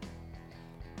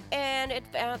 and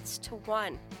advanced to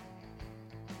 1.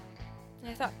 And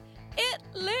I thought, it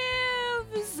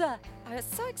lives! I was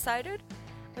so excited.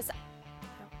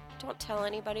 Don't tell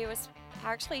anybody, I was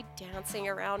actually dancing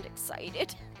around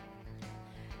excited.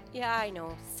 Yeah, I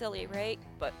know, silly, right?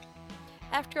 But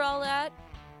after all that,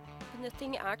 when the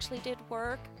thing actually did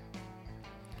work,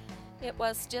 it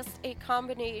was just a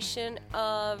combination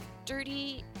of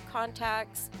dirty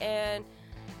contacts, and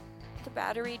the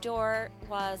battery door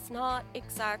was not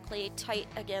exactly tight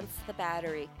against the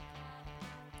battery.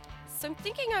 So I'm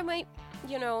thinking I might,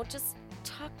 just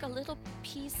tuck a little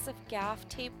piece of gaff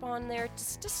tape on there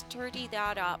just to sturdy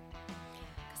that up,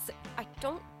 because I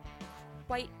don't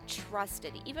quite trust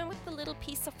it. Even with the little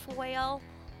piece of foil,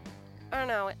 I don't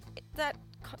know,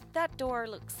 that door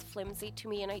looks flimsy to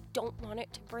me, and I don't want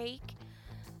it to break.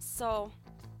 So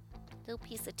a little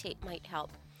piece of tape might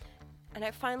help. And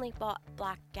I finally bought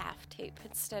black gaff tape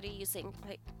instead of using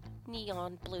like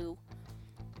neon blue.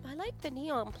 I like the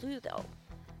neon blue though,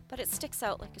 but it sticks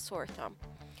out like a sore thumb.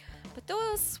 But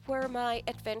those were my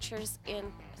adventures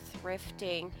in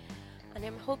thrifting, and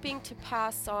I'm hoping to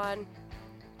pass on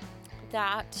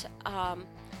that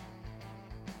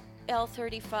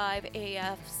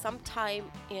L35AF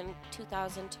sometime in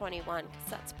 2021, because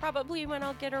that's probably when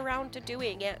I'll get around to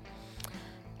doing it.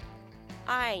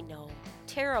 I know,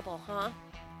 terrible, huh?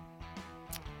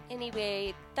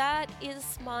 Anyway, that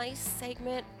is my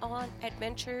segment on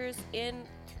adventures in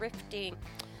thrifting.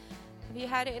 Have you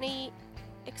had any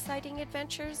exciting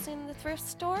adventures in the thrift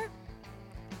store?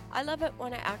 I love it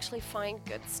when I actually find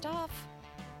good stuff.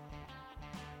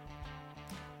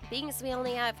 Being as we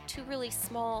only have 2 really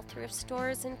small thrift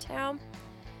stores in town,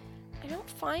 I don't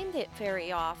find it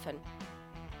very often.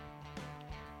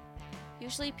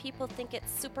 Usually people think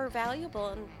it's super valuable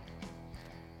and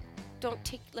don't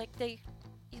take,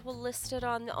 you will list it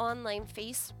on the online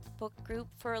Facebook group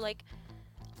for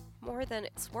more than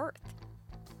it's worth.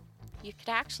 You could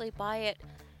actually buy it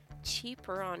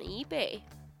cheaper on eBay.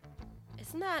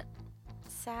 Isn't that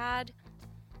sad?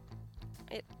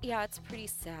 It's pretty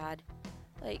sad.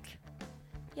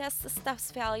 Yes, the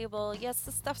stuff's valuable. Yes,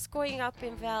 the stuff's going up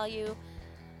in value.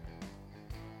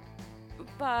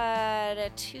 But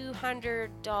a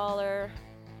 $200...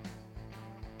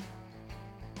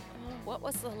 what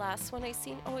was the last one I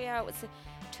seen? Oh yeah, it was a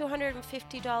 $250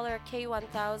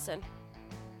 K1000.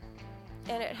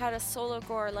 And it had a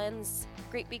Sologor lens,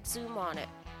 great big zoom on it.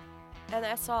 And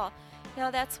that's all.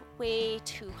 Now that's way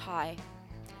too high.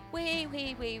 Way,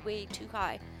 way, way, way too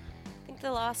high. I think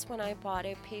the last one I bought,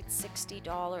 I paid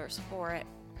 $60 for it.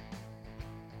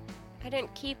 I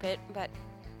didn't keep it, but,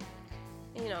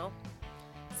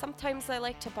 sometimes I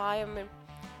like to buy them and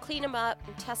clean them up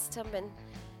and test them and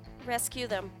rescue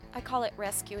them. I call it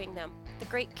rescuing them. The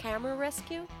Great Camera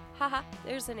Rescue? Haha,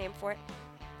 there's a name for it.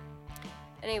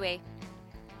 Anyway,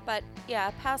 but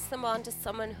yeah, pass them on to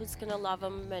someone who's going to love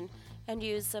them and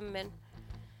use them and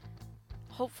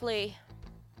hopefully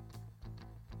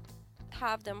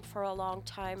have them for a long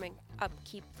time and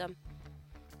upkeep them.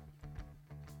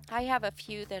 I have a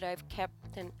few that I've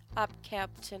kept and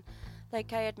upkept, and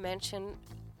like I had mentioned,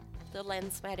 the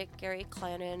Lensmatic Gary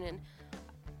Clennon, and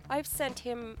I've sent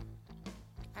him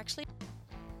actually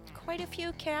quite a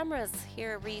few cameras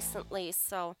here recently,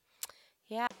 so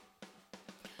yeah.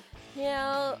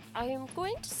 Now, I'm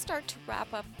going to start to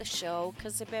wrap up the show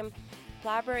because I've been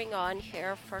blabbering on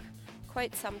here for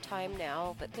quite some time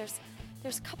now, but there's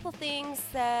a couple things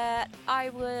that I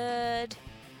would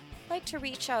like to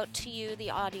reach out to you,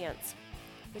 the audience.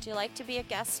 Would you like to be a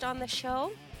guest on the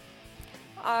show?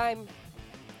 I'm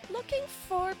looking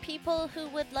for people who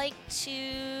would like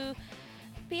to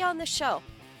be on the show.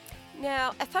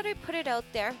 Now, I thought I'd put it out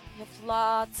there. You have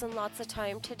lots and lots of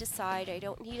time to decide. I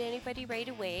don't need anybody right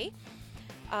away.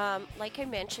 Like I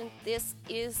mentioned, this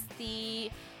is the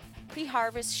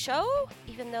pre-harvest show.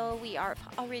 Even though we are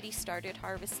already started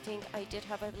harvesting, I did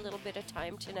have a little bit of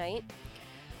time tonight.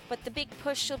 But the big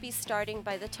push will be starting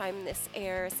by the time this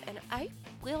airs, and I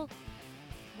will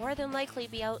more than likely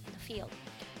be out in the field.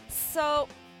 So,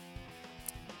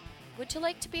 would you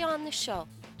like to be on the show?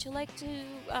 Would you like to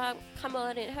come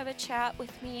on and have a chat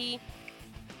with me?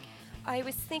 I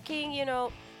was thinking,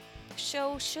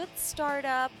 show should start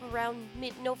up around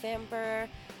mid-November.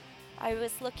 I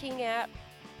was looking at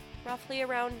roughly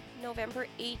around November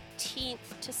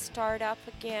 18th to start up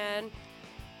again.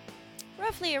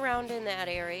 roughly around in that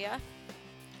area.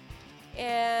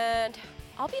 And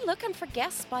I'll be looking for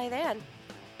guests by then.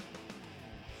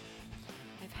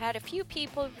 I've had a few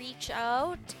people reach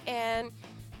out, and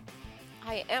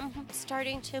I am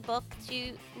starting to book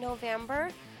to November.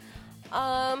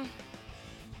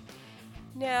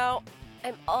 Now,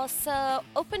 I'm also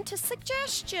open to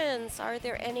suggestions. Are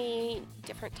there any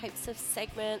different types of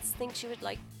segments, things you would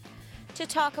like to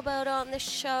talk about on the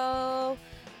show?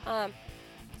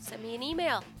 Send me an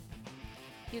email.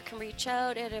 You can reach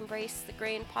out at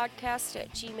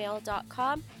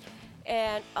embracethegrainpodcast@gmail.com,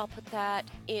 and I'll put that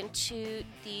into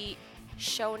the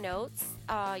show notes.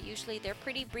 Usually they're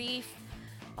pretty brief.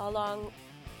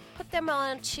 Put them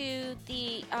onto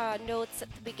the notes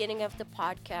at the beginning of the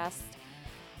podcast.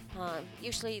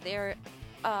 Usually they're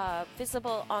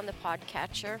visible on the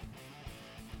podcatcher.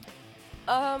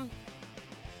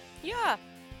 Yeah.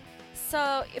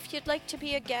 So if you'd like to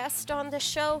be a guest on the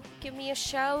show, give me a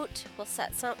shout. We'll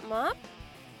set something up.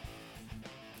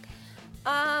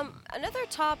 Another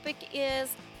topic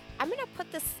is, I'm going to put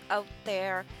this out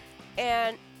there,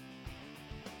 and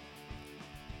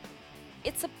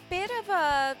it's a bit of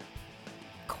a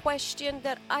question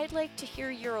that I'd like to hear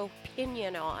your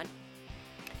opinion on.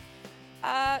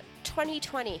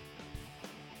 2020.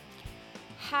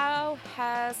 How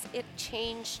has it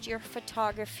changed your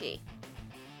photography?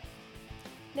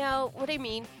 Now, what I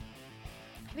mean,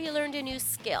 have you learned a new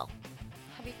skill?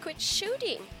 Have you quit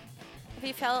shooting? Have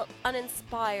you felt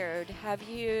uninspired? Have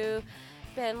you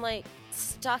been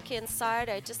stuck inside?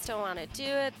 I just don't want to do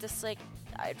it.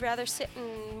 I'd rather sit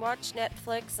and watch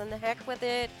Netflix and the heck with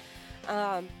it.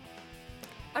 I'm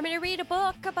going to read a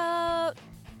book about,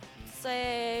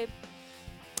 say,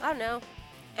 I don't know,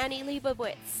 Annie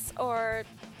Leibovitz or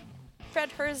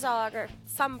Fred Herzog or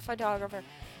some photographer.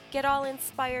 Get all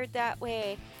inspired that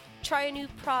way. Try a new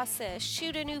process.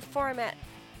 Shoot a new format.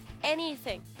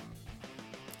 Anything.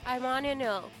 I want to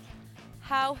know,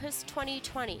 how has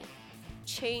 2020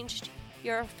 changed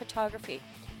your photography?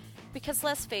 Because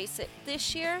let's face it,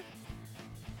 this year,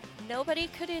 nobody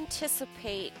could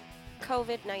anticipate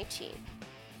COVID-19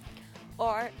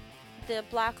 or the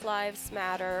Black Lives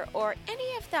Matter or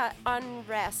any of that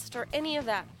unrest or any of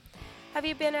that. Have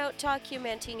you been out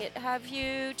documenting it? Have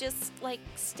you just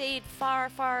stayed far,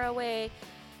 far away?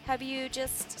 Have you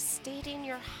just stayed in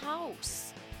your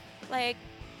house?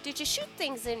 Did you shoot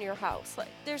things in your house?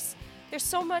 There's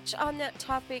so much on that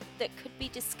topic that could be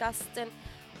discussed, and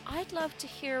I'd love to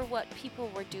hear what people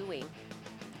were doing.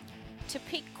 To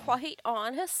be quite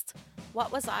honest,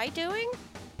 what was I doing?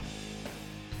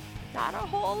 Not a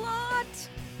whole lot.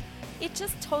 It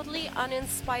just totally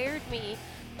uninspired me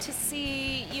to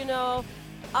see, the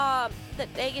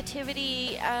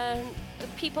negativity and the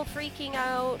people freaking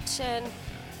out and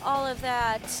all of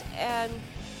that. And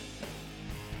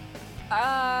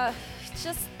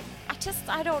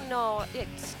I don't know. It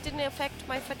didn't affect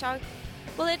my photography.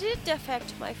 Well, it did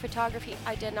affect my photography.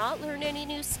 I did not learn any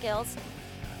new skills.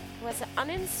 I was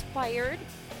uninspired.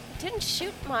 I didn't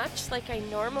shoot much like I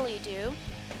normally do.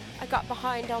 I got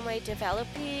behind on my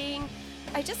developing.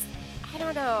 I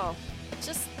don't know.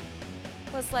 Just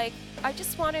was I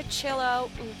just want to chill out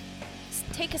and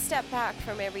take a step back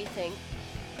from everything.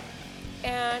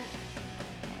 And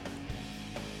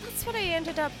that's what I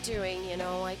ended up doing,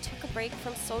 I took a break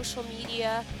from social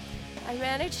media. I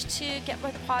managed to get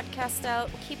my podcast out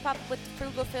and keep up with the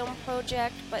Frugal Film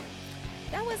Project, but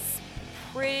that was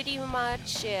pretty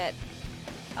much it.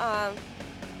 Now,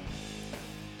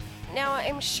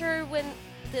 I'm sure when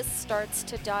this starts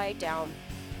to die down,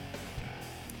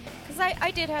 because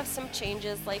I did have some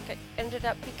changes, I ended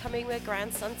up becoming my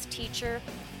grandson's teacher,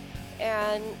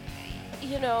 and,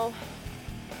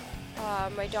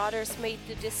 my daughter's made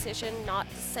the decision not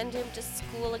to send him to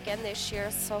school again this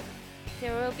year, so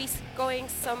there will be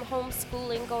some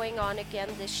homeschooling going on again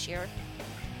this year.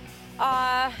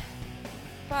 But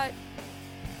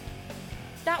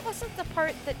that wasn't the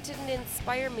part that didn't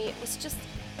inspire me. It was just,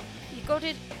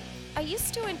 I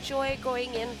used to enjoy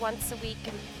going in once a week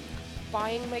and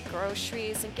buying my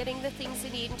groceries and getting the things I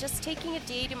need and just taking a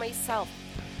day to myself.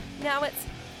 Now it's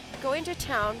going to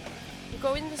town, you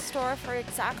go in the store for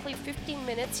exactly 15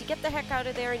 minutes, you get the heck out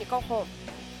of there and you go home.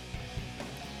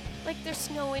 There's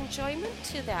no enjoyment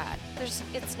to that.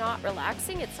 It's not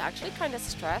relaxing, it's actually kind of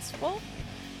stressful,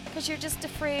 because you're just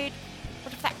afraid,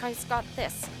 what if that guy's got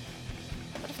this?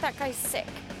 What if that guy's sick?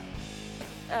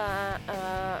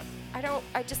 I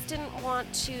just didn't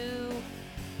want to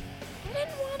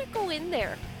go in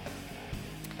there.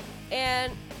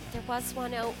 And there was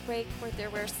one outbreak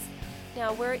where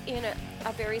now we're in a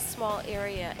very small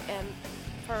area, and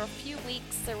for a few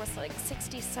weeks there was like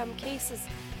 60 some cases.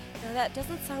 Now that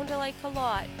doesn't sound like a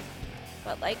lot,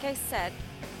 but like I said,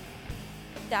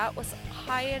 that was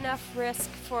high enough risk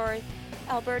for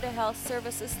Alberta Health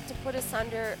Services to put us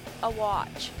under a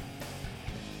watch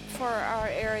for our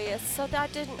area, so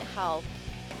that didn't help.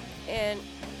 And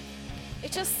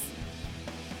it just,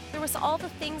 there was all the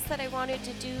things that I wanted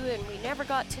to do and we never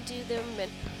got to do them,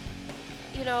 and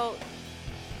you know,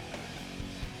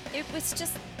 it was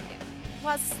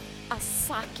a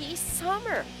sucky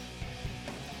summer.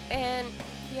 And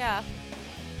yeah,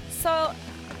 so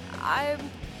I'm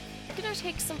gonna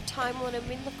take some time when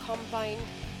I'm in the combine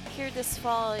here this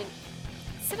fall and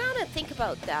sit down and think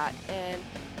about that, and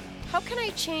how can I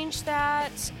change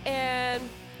that, and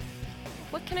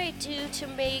what can I do to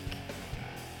make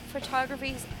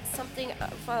photography something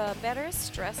of a better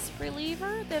stress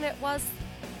reliever than it was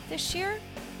this year?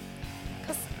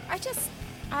 Because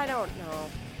I don't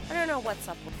know what's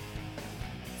up with it.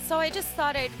 So I just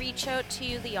thought I'd reach out to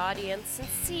you, the audience, and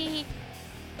see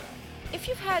if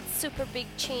you've had super big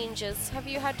changes. Have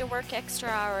you had to work extra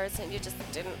hours and you just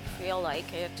didn't feel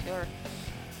like it, or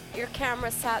your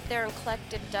camera sat there and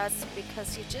collected dust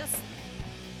because you just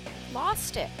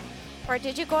lost it? Or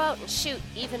did you go out and shoot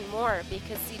even more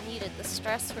because you needed the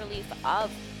stress relief of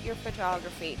your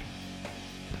photography?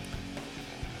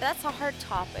 That's a hard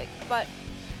topic, but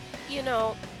you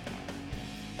know,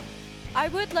 I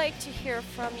would like to hear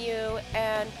from you,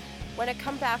 and when I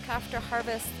come back after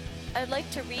harvest, I'd like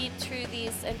to read through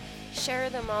these and share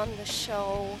them on the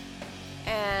show,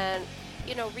 and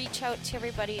you know, reach out to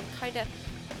everybody and kind of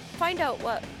find out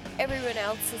what everyone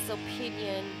else's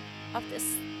opinion of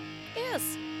this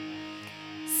is.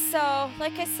 So,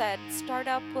 like I said,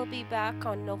 Startup will be back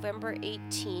on November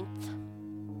 18th.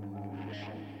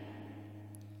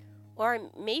 Or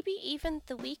maybe even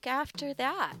the week after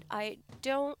that. I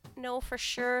don't know for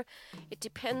sure. It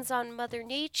depends on Mother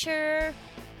Nature.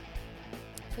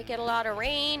 If we get a lot of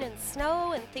rain and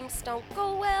snow and things don't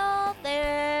go well,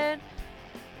 then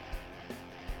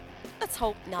let's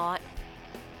hope not.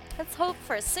 Let's hope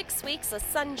for 6 weeks of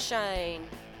sunshine.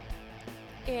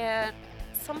 And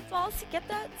some falls you get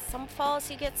that, some falls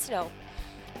you get snow.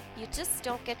 You just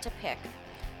don't get to pick.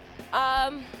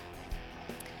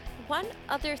 One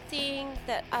other thing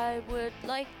that I would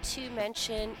like to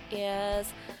mention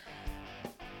is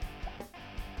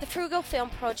the Frugal Film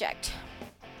Project.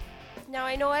 Now,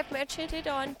 I know I've mentioned it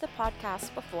on the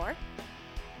podcast before.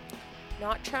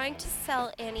 Not trying to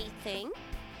sell anything.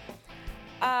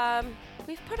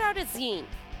 We've put out a zine.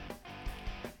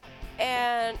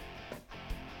 And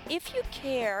if you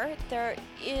care, there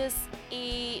is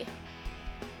a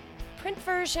print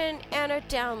version and a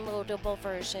downloadable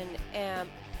version. And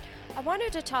I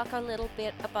wanted to talk a little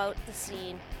bit about the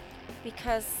zine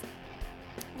because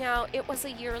now it was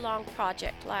a year-long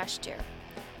project last year.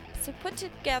 So put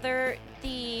together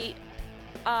the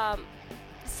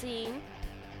zine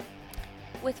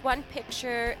with one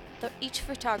picture. Each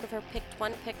photographer picked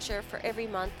one picture for every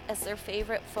month as their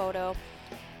favorite photo,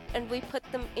 and we put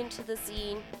them into the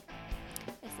zine.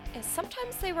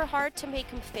 Sometimes they were hard to make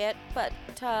them fit, but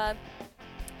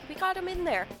we got them in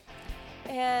there.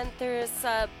 And there's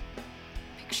a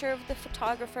picture of the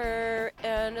photographer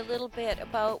and a little bit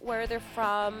about where they're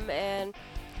from and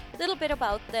a little bit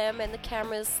about them and the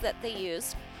cameras that they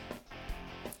used.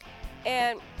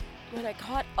 And when I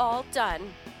got all done,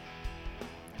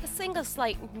 this thing is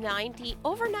like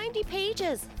over 90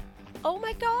 pages. Oh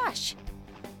my gosh,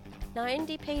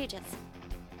 90 pages.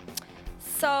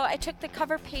 So I took the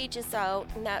cover pages out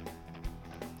and that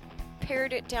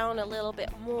pared it down a little bit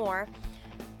more.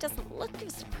 Doesn't look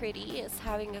as pretty as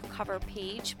having a cover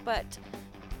page, but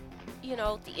you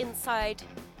know, the inside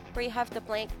where you have the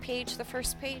blank page, the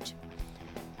first page,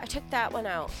 I took that one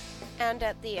out, and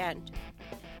at the end,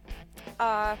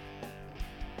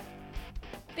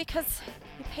 because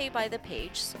you pay by the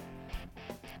page,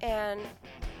 and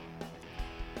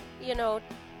you know,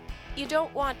 you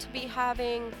don't want to be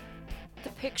having the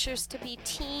pictures to be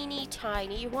teeny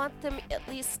tiny. You want them at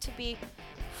least to be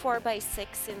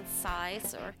 4x6 in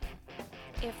size, or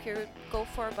if you go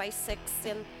 4x6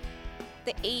 in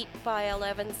the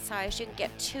 8x11 size, you can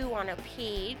get 2 on a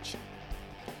page,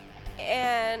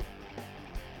 and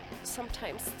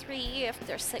sometimes 3 if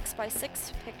they're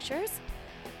 6x6 pictures.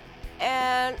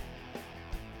 And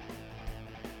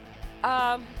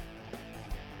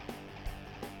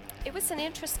it was an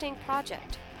interesting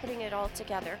project putting it all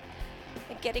together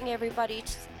and getting everybody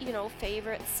to, you know,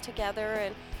 favorites together,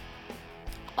 and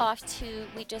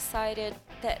we decided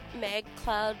that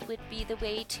MagCloud would be the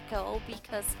way to go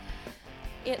because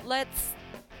it lets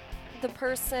the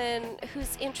person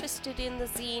who's interested in the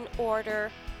zine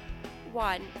order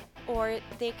one, or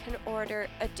they can order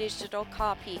a digital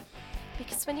copy,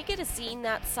 because when you get a zine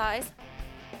that size,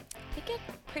 they get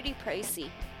pretty pricey.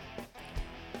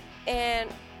 And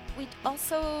we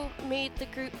also made the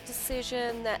group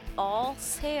decision that all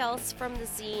sales from the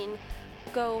zine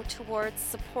go towards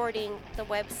supporting the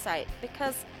website,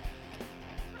 because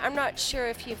I'm not sure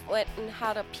if you've went and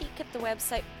had a peek at the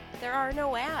website. There are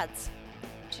no ads.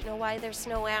 Do you know why there's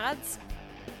no ads?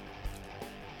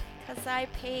 Because I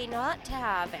pay not to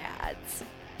have ads.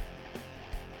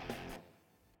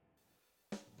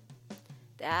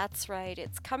 That's right,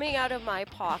 it's coming out of my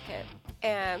pocket.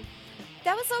 And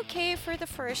that was okay for the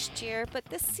first year, but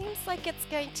this seems like it's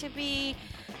going to be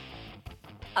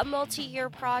a multi-year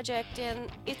project,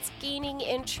 and it's gaining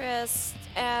interest.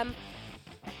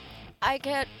 I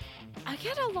get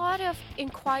a lot of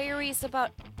inquiries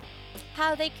about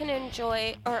how they can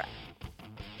enjoy or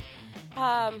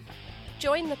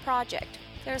join the project.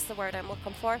 There's the word I'm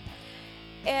looking for.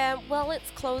 And well, it's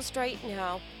closed right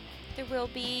now. There will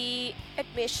be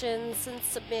admissions and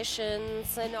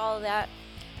submissions and all that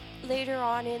later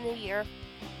on in the year.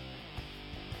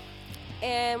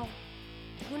 And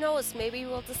who knows, maybe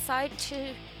we'll decide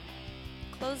to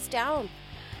close down.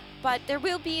 But there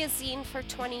will be a zine for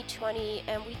 2020,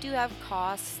 and we do have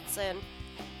costs, and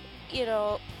you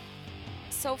know,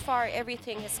 so far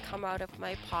everything has come out of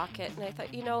my pocket, and I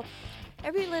thought, you know,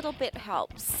 every little bit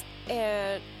helps.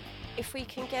 And if we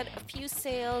can get a few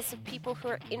sales of people who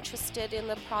are interested in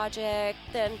the project,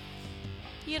 then,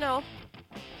 you know,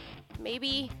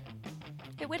 maybe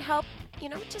it would help, you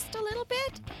know, just a little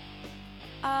bit.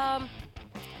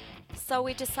 So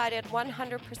we decided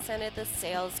 100% of the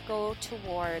sales go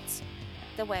towards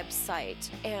the website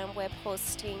and web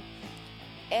hosting.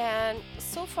 And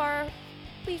so far,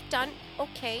 we've done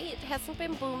okay. It hasn't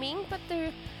been booming, but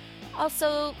there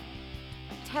also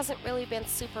hasn't really been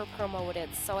super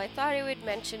promoted. So I thought I would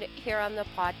mention it here on the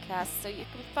podcast, so you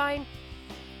can find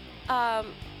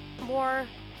more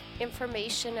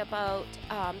information about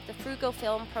the Frugal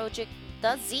Film Project,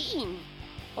 the zine,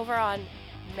 over on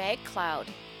MagCloud.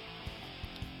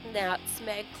 That's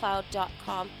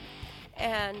magcloud.com,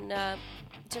 and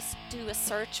just do a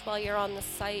search while you're on the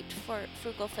site for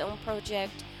Frugal Film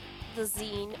Project, the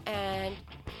zine, and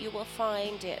you will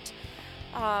find it.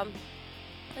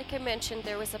 Like I mentioned,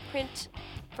 there was a print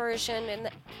version, and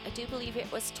I do believe it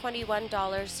was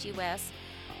 $21 US,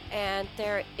 and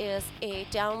there is a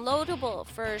downloadable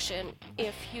version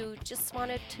if you just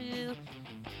wanted to,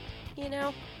 you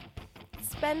know,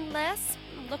 spend less,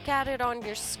 look at it on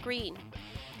your screen.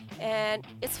 And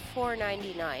it's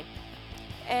 $4.99.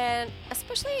 And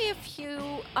especially if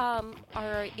you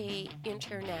are a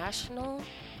international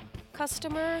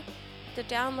customer, the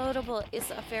downloadable is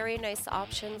a very nice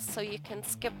option, so you can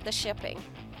skip the shipping,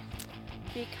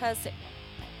 because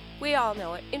we all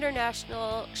know it,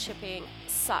 international shipping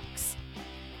sucks.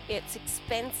 It's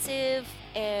expensive,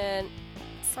 and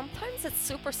sometimes it's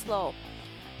super slow.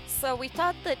 So we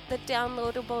thought that the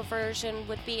downloadable version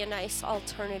would be a nice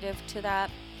alternative to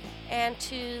that, and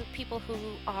to people who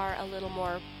are a little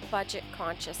more budget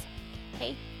conscious.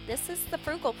 Hey, this is the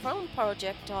Frugal Film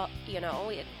Project, you know,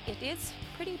 it is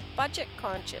pretty budget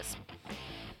conscious.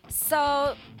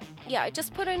 So yeah, I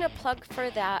just put in a plug for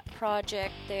that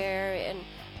project there, and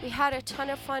we had a ton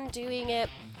of fun doing it,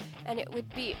 and it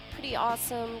would be pretty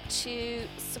awesome to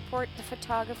support the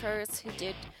photographers who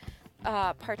did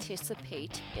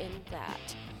participate in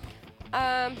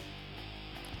that.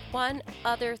 One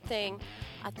other thing,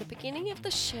 at the beginning of the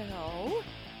show,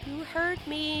 you heard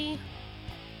me,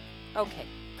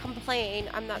 complain.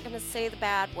 I'm not going to say the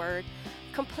bad word.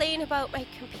 Complain about my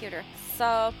computer.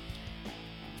 So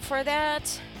for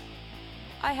that,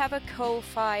 I have a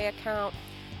Ko-Fi account.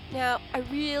 Now, I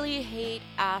really hate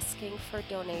asking for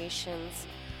donations,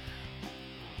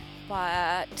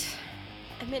 but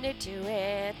I'm going to do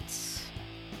it.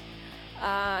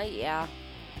 Yeah.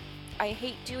 I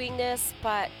hate doing this,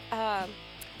 but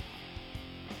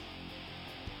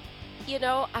you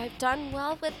know, I've done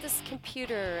well with this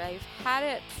computer. I've had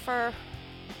it for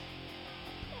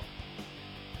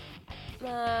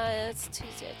it's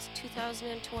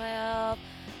 2012,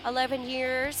 11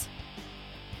 years.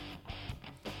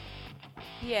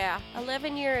 Yeah,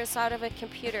 11 years out of a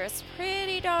computer. It's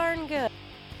pretty darn good.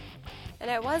 And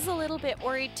I was a little bit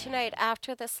worried tonight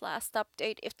after this last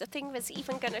update if the thing was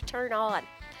even going to turn on.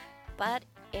 But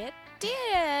it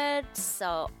did.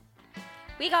 So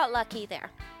we got lucky there.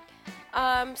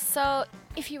 So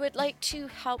if you would like to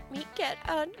help me get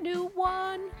a new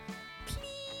one,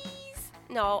 please.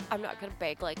 No, I'm not going to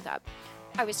beg like that.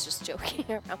 I was just joking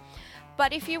around.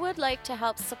 But if you would like to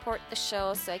help support the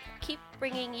show so I can keep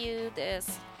bringing you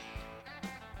this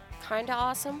kind of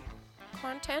awesome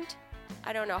content,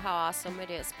 I don't know how awesome it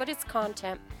is, but it's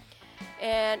content.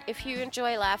 And if you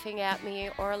enjoy laughing at me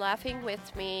or laughing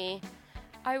with me,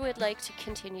 I would like to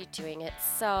continue doing it.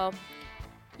 So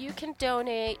you can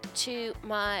donate to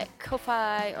my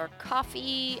Ko-Fi or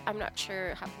Coffee. I'm not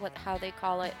sure how they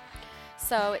call it.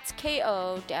 So it's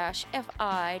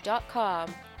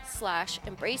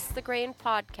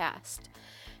ko-fi.com/embracethegrainpodcast.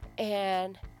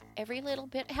 And every little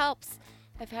bit helps.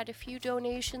 I've had a few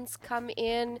donations come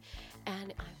in,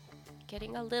 and I'm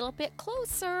getting a little bit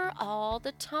closer all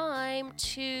the time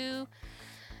to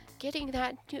getting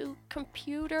that new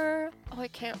computer. Oh, I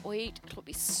can't wait. It'll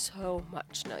be so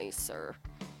much nicer.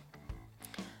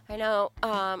 I know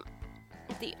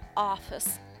the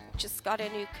office just got a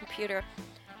new computer.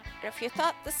 And if you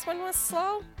thought this one was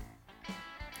slow,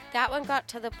 that one got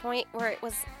to the point where it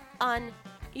was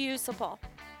unusable.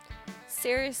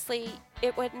 Seriously,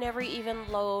 it would never even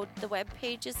load the web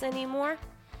pages anymore.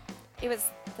 It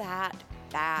was that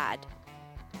bad.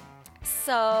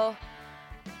 So,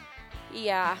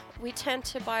 yeah, we tend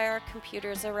to buy our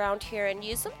computers around here and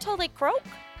use them till they croak.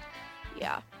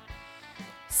 Yeah.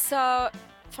 So,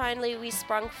 finally we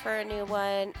sprung for a new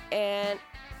one, and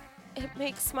it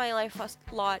makes my life a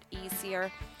lot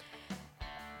easier.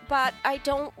 But I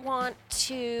don't want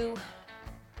to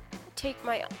take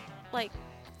my,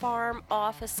 farm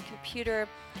office computer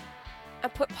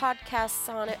and put podcasts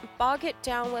on it and bog it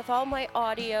down with all my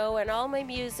audio and all my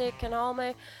music and all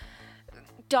my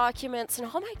documents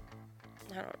and all my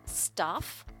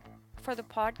stuff for the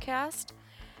podcast,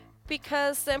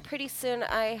 because then pretty soon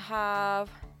I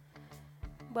have,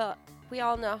 well, we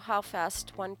all know how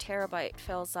fast 1 terabyte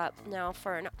fills up now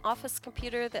for an office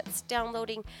computer that's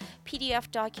downloading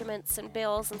PDF documents and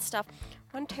bills and stuff.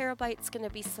 1 terabyte's going to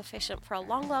be sufficient for a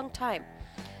long, long time.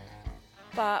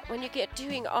 But when you get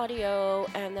doing audio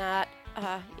and that,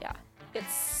 it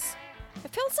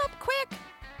fills up quick.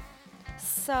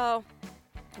 So,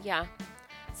 yeah.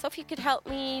 So if you could help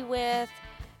me with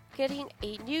getting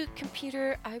a new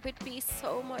computer, I would be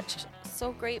so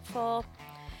grateful.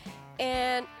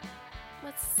 And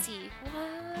let's see,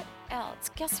 what else?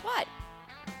 Guess what?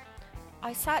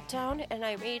 I sat down and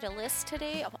I made a list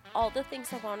today of all the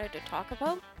things I wanted to talk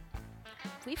about.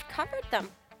 We've covered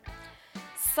them.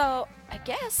 So I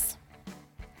guess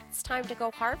it's time to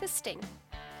go harvesting.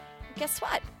 And guess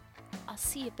what? I'll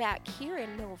see you back here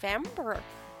in November.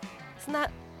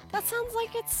 That sounds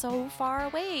like it's so far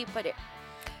away, but it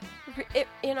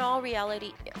in all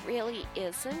reality, it really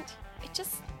isn't. It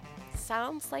just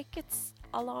sounds like it's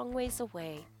a long ways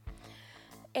away.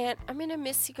 And I'm gonna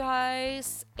miss you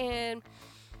guys. And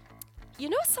you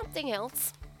know something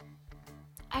else?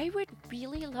 I would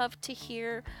really love to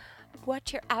hear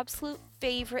what your absolute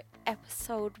favorite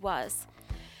episode was,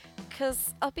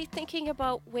 because I'll be thinking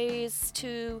about ways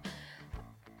to,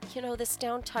 this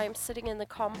downtime sitting in the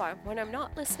combine when I'm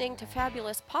not listening to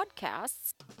fabulous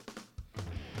podcasts.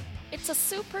 It's a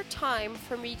super time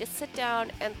for me to sit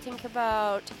down and think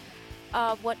about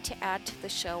what to add to the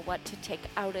show, what to take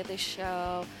out of the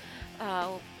show,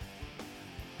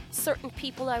 certain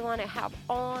people I want to have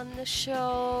on the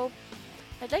show.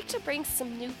 I'd like to bring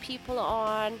some new people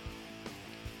on,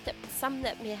 some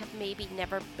that may have maybe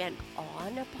never been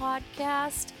on a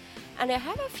podcast. And I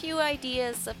have a few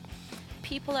ideas of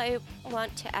people I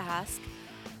want to ask.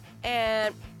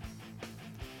 And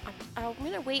I'm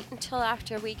going to wait until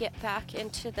after we get back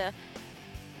into the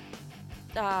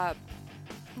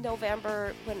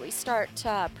November when we start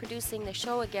producing the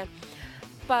show again.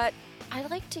 But I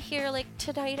like to hear,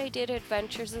 tonight I did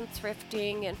Adventures in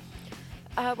Thrifting, and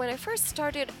when I first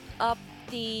started up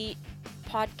the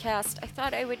podcast, I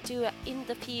thought I would do an In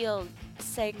the Field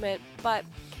segment, but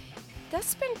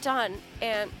that's been done,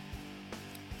 and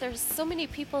there's so many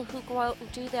people who go out and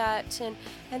do that, and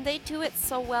they do it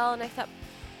so well, and I thought,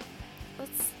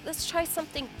 let's try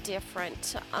something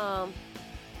different.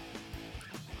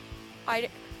 I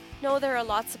know there are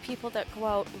lots of people that go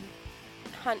out and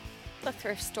hunt the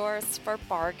thrift stores for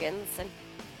bargains, and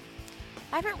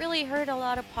I haven't really heard a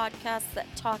lot of podcasts that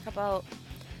talk about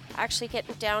actually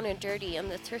getting down and dirty in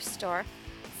the thrift store.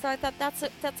 So I thought that's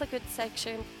a good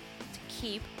section to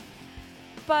keep.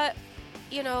 But,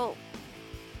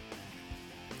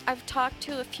 I've talked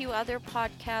to a few other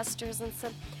podcasters and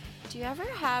said, do you ever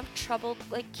have trouble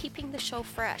keeping the show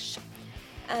fresh?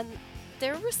 And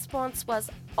their response was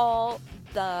all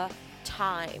the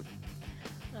time.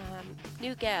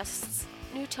 New guests,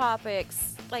 new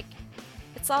topics,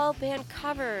 it's all been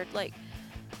covered.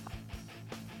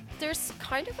 there's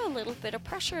kind of a little bit of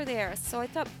pressure there. So I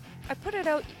thought I put it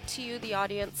out to you, the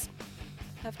audience,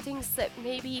 of things that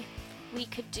maybe we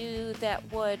could do that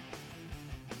would,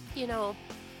 you know,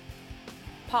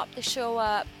 pop the show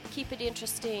up, keep it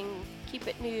interesting, keep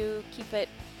it new, keep it,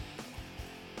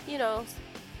 you know,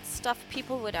 stuff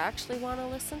people would actually want to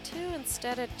listen to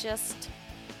instead of just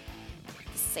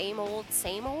the same old.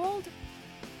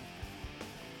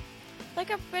 Like,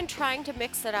 I've been trying to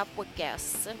mix it up with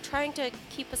guests and trying to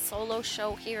keep a solo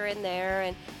show here and there,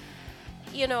 and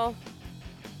you know,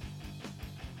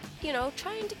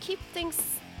 trying to keep things,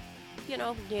 you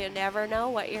never know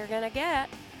what you're gonna get.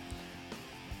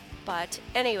 But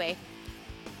anyway,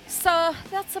 so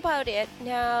that's about it.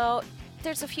 Now,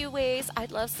 there's a few ways.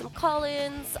 I'd love some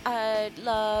call-ins. I'd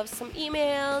love some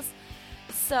emails.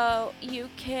 So you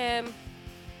can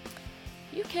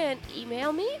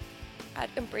email me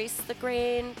at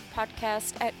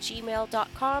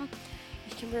embracethegrainpodcast@gmail.com.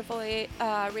 You can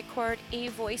record a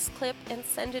voice clip and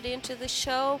send it into the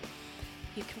show.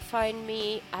 You can find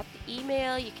me at the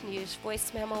email. You can use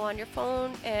voice memo on your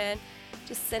phone and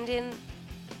just send in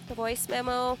the voice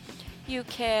memo. You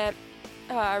can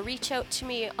reach out to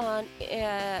me on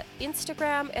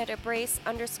Instagram at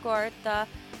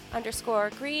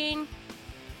embrace_the_green.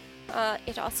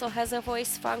 It also has a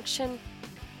voice function.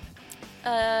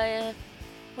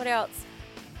 What else?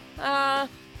 Yeah.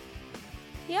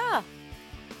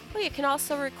 Well, you can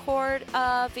also record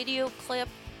a video clip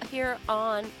here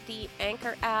on the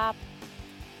Anchor app.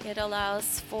 It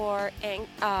allows for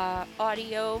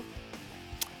audio.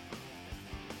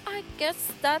 I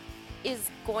guess that is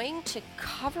going to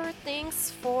cover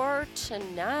things for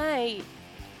tonight,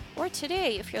 or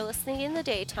today if you're listening in the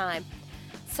daytime.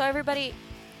 So everybody,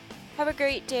 have a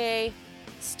great day,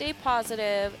 stay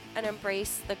positive, and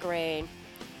embrace the grain.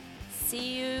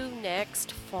 See you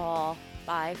next fall.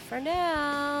 Bye for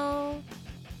now.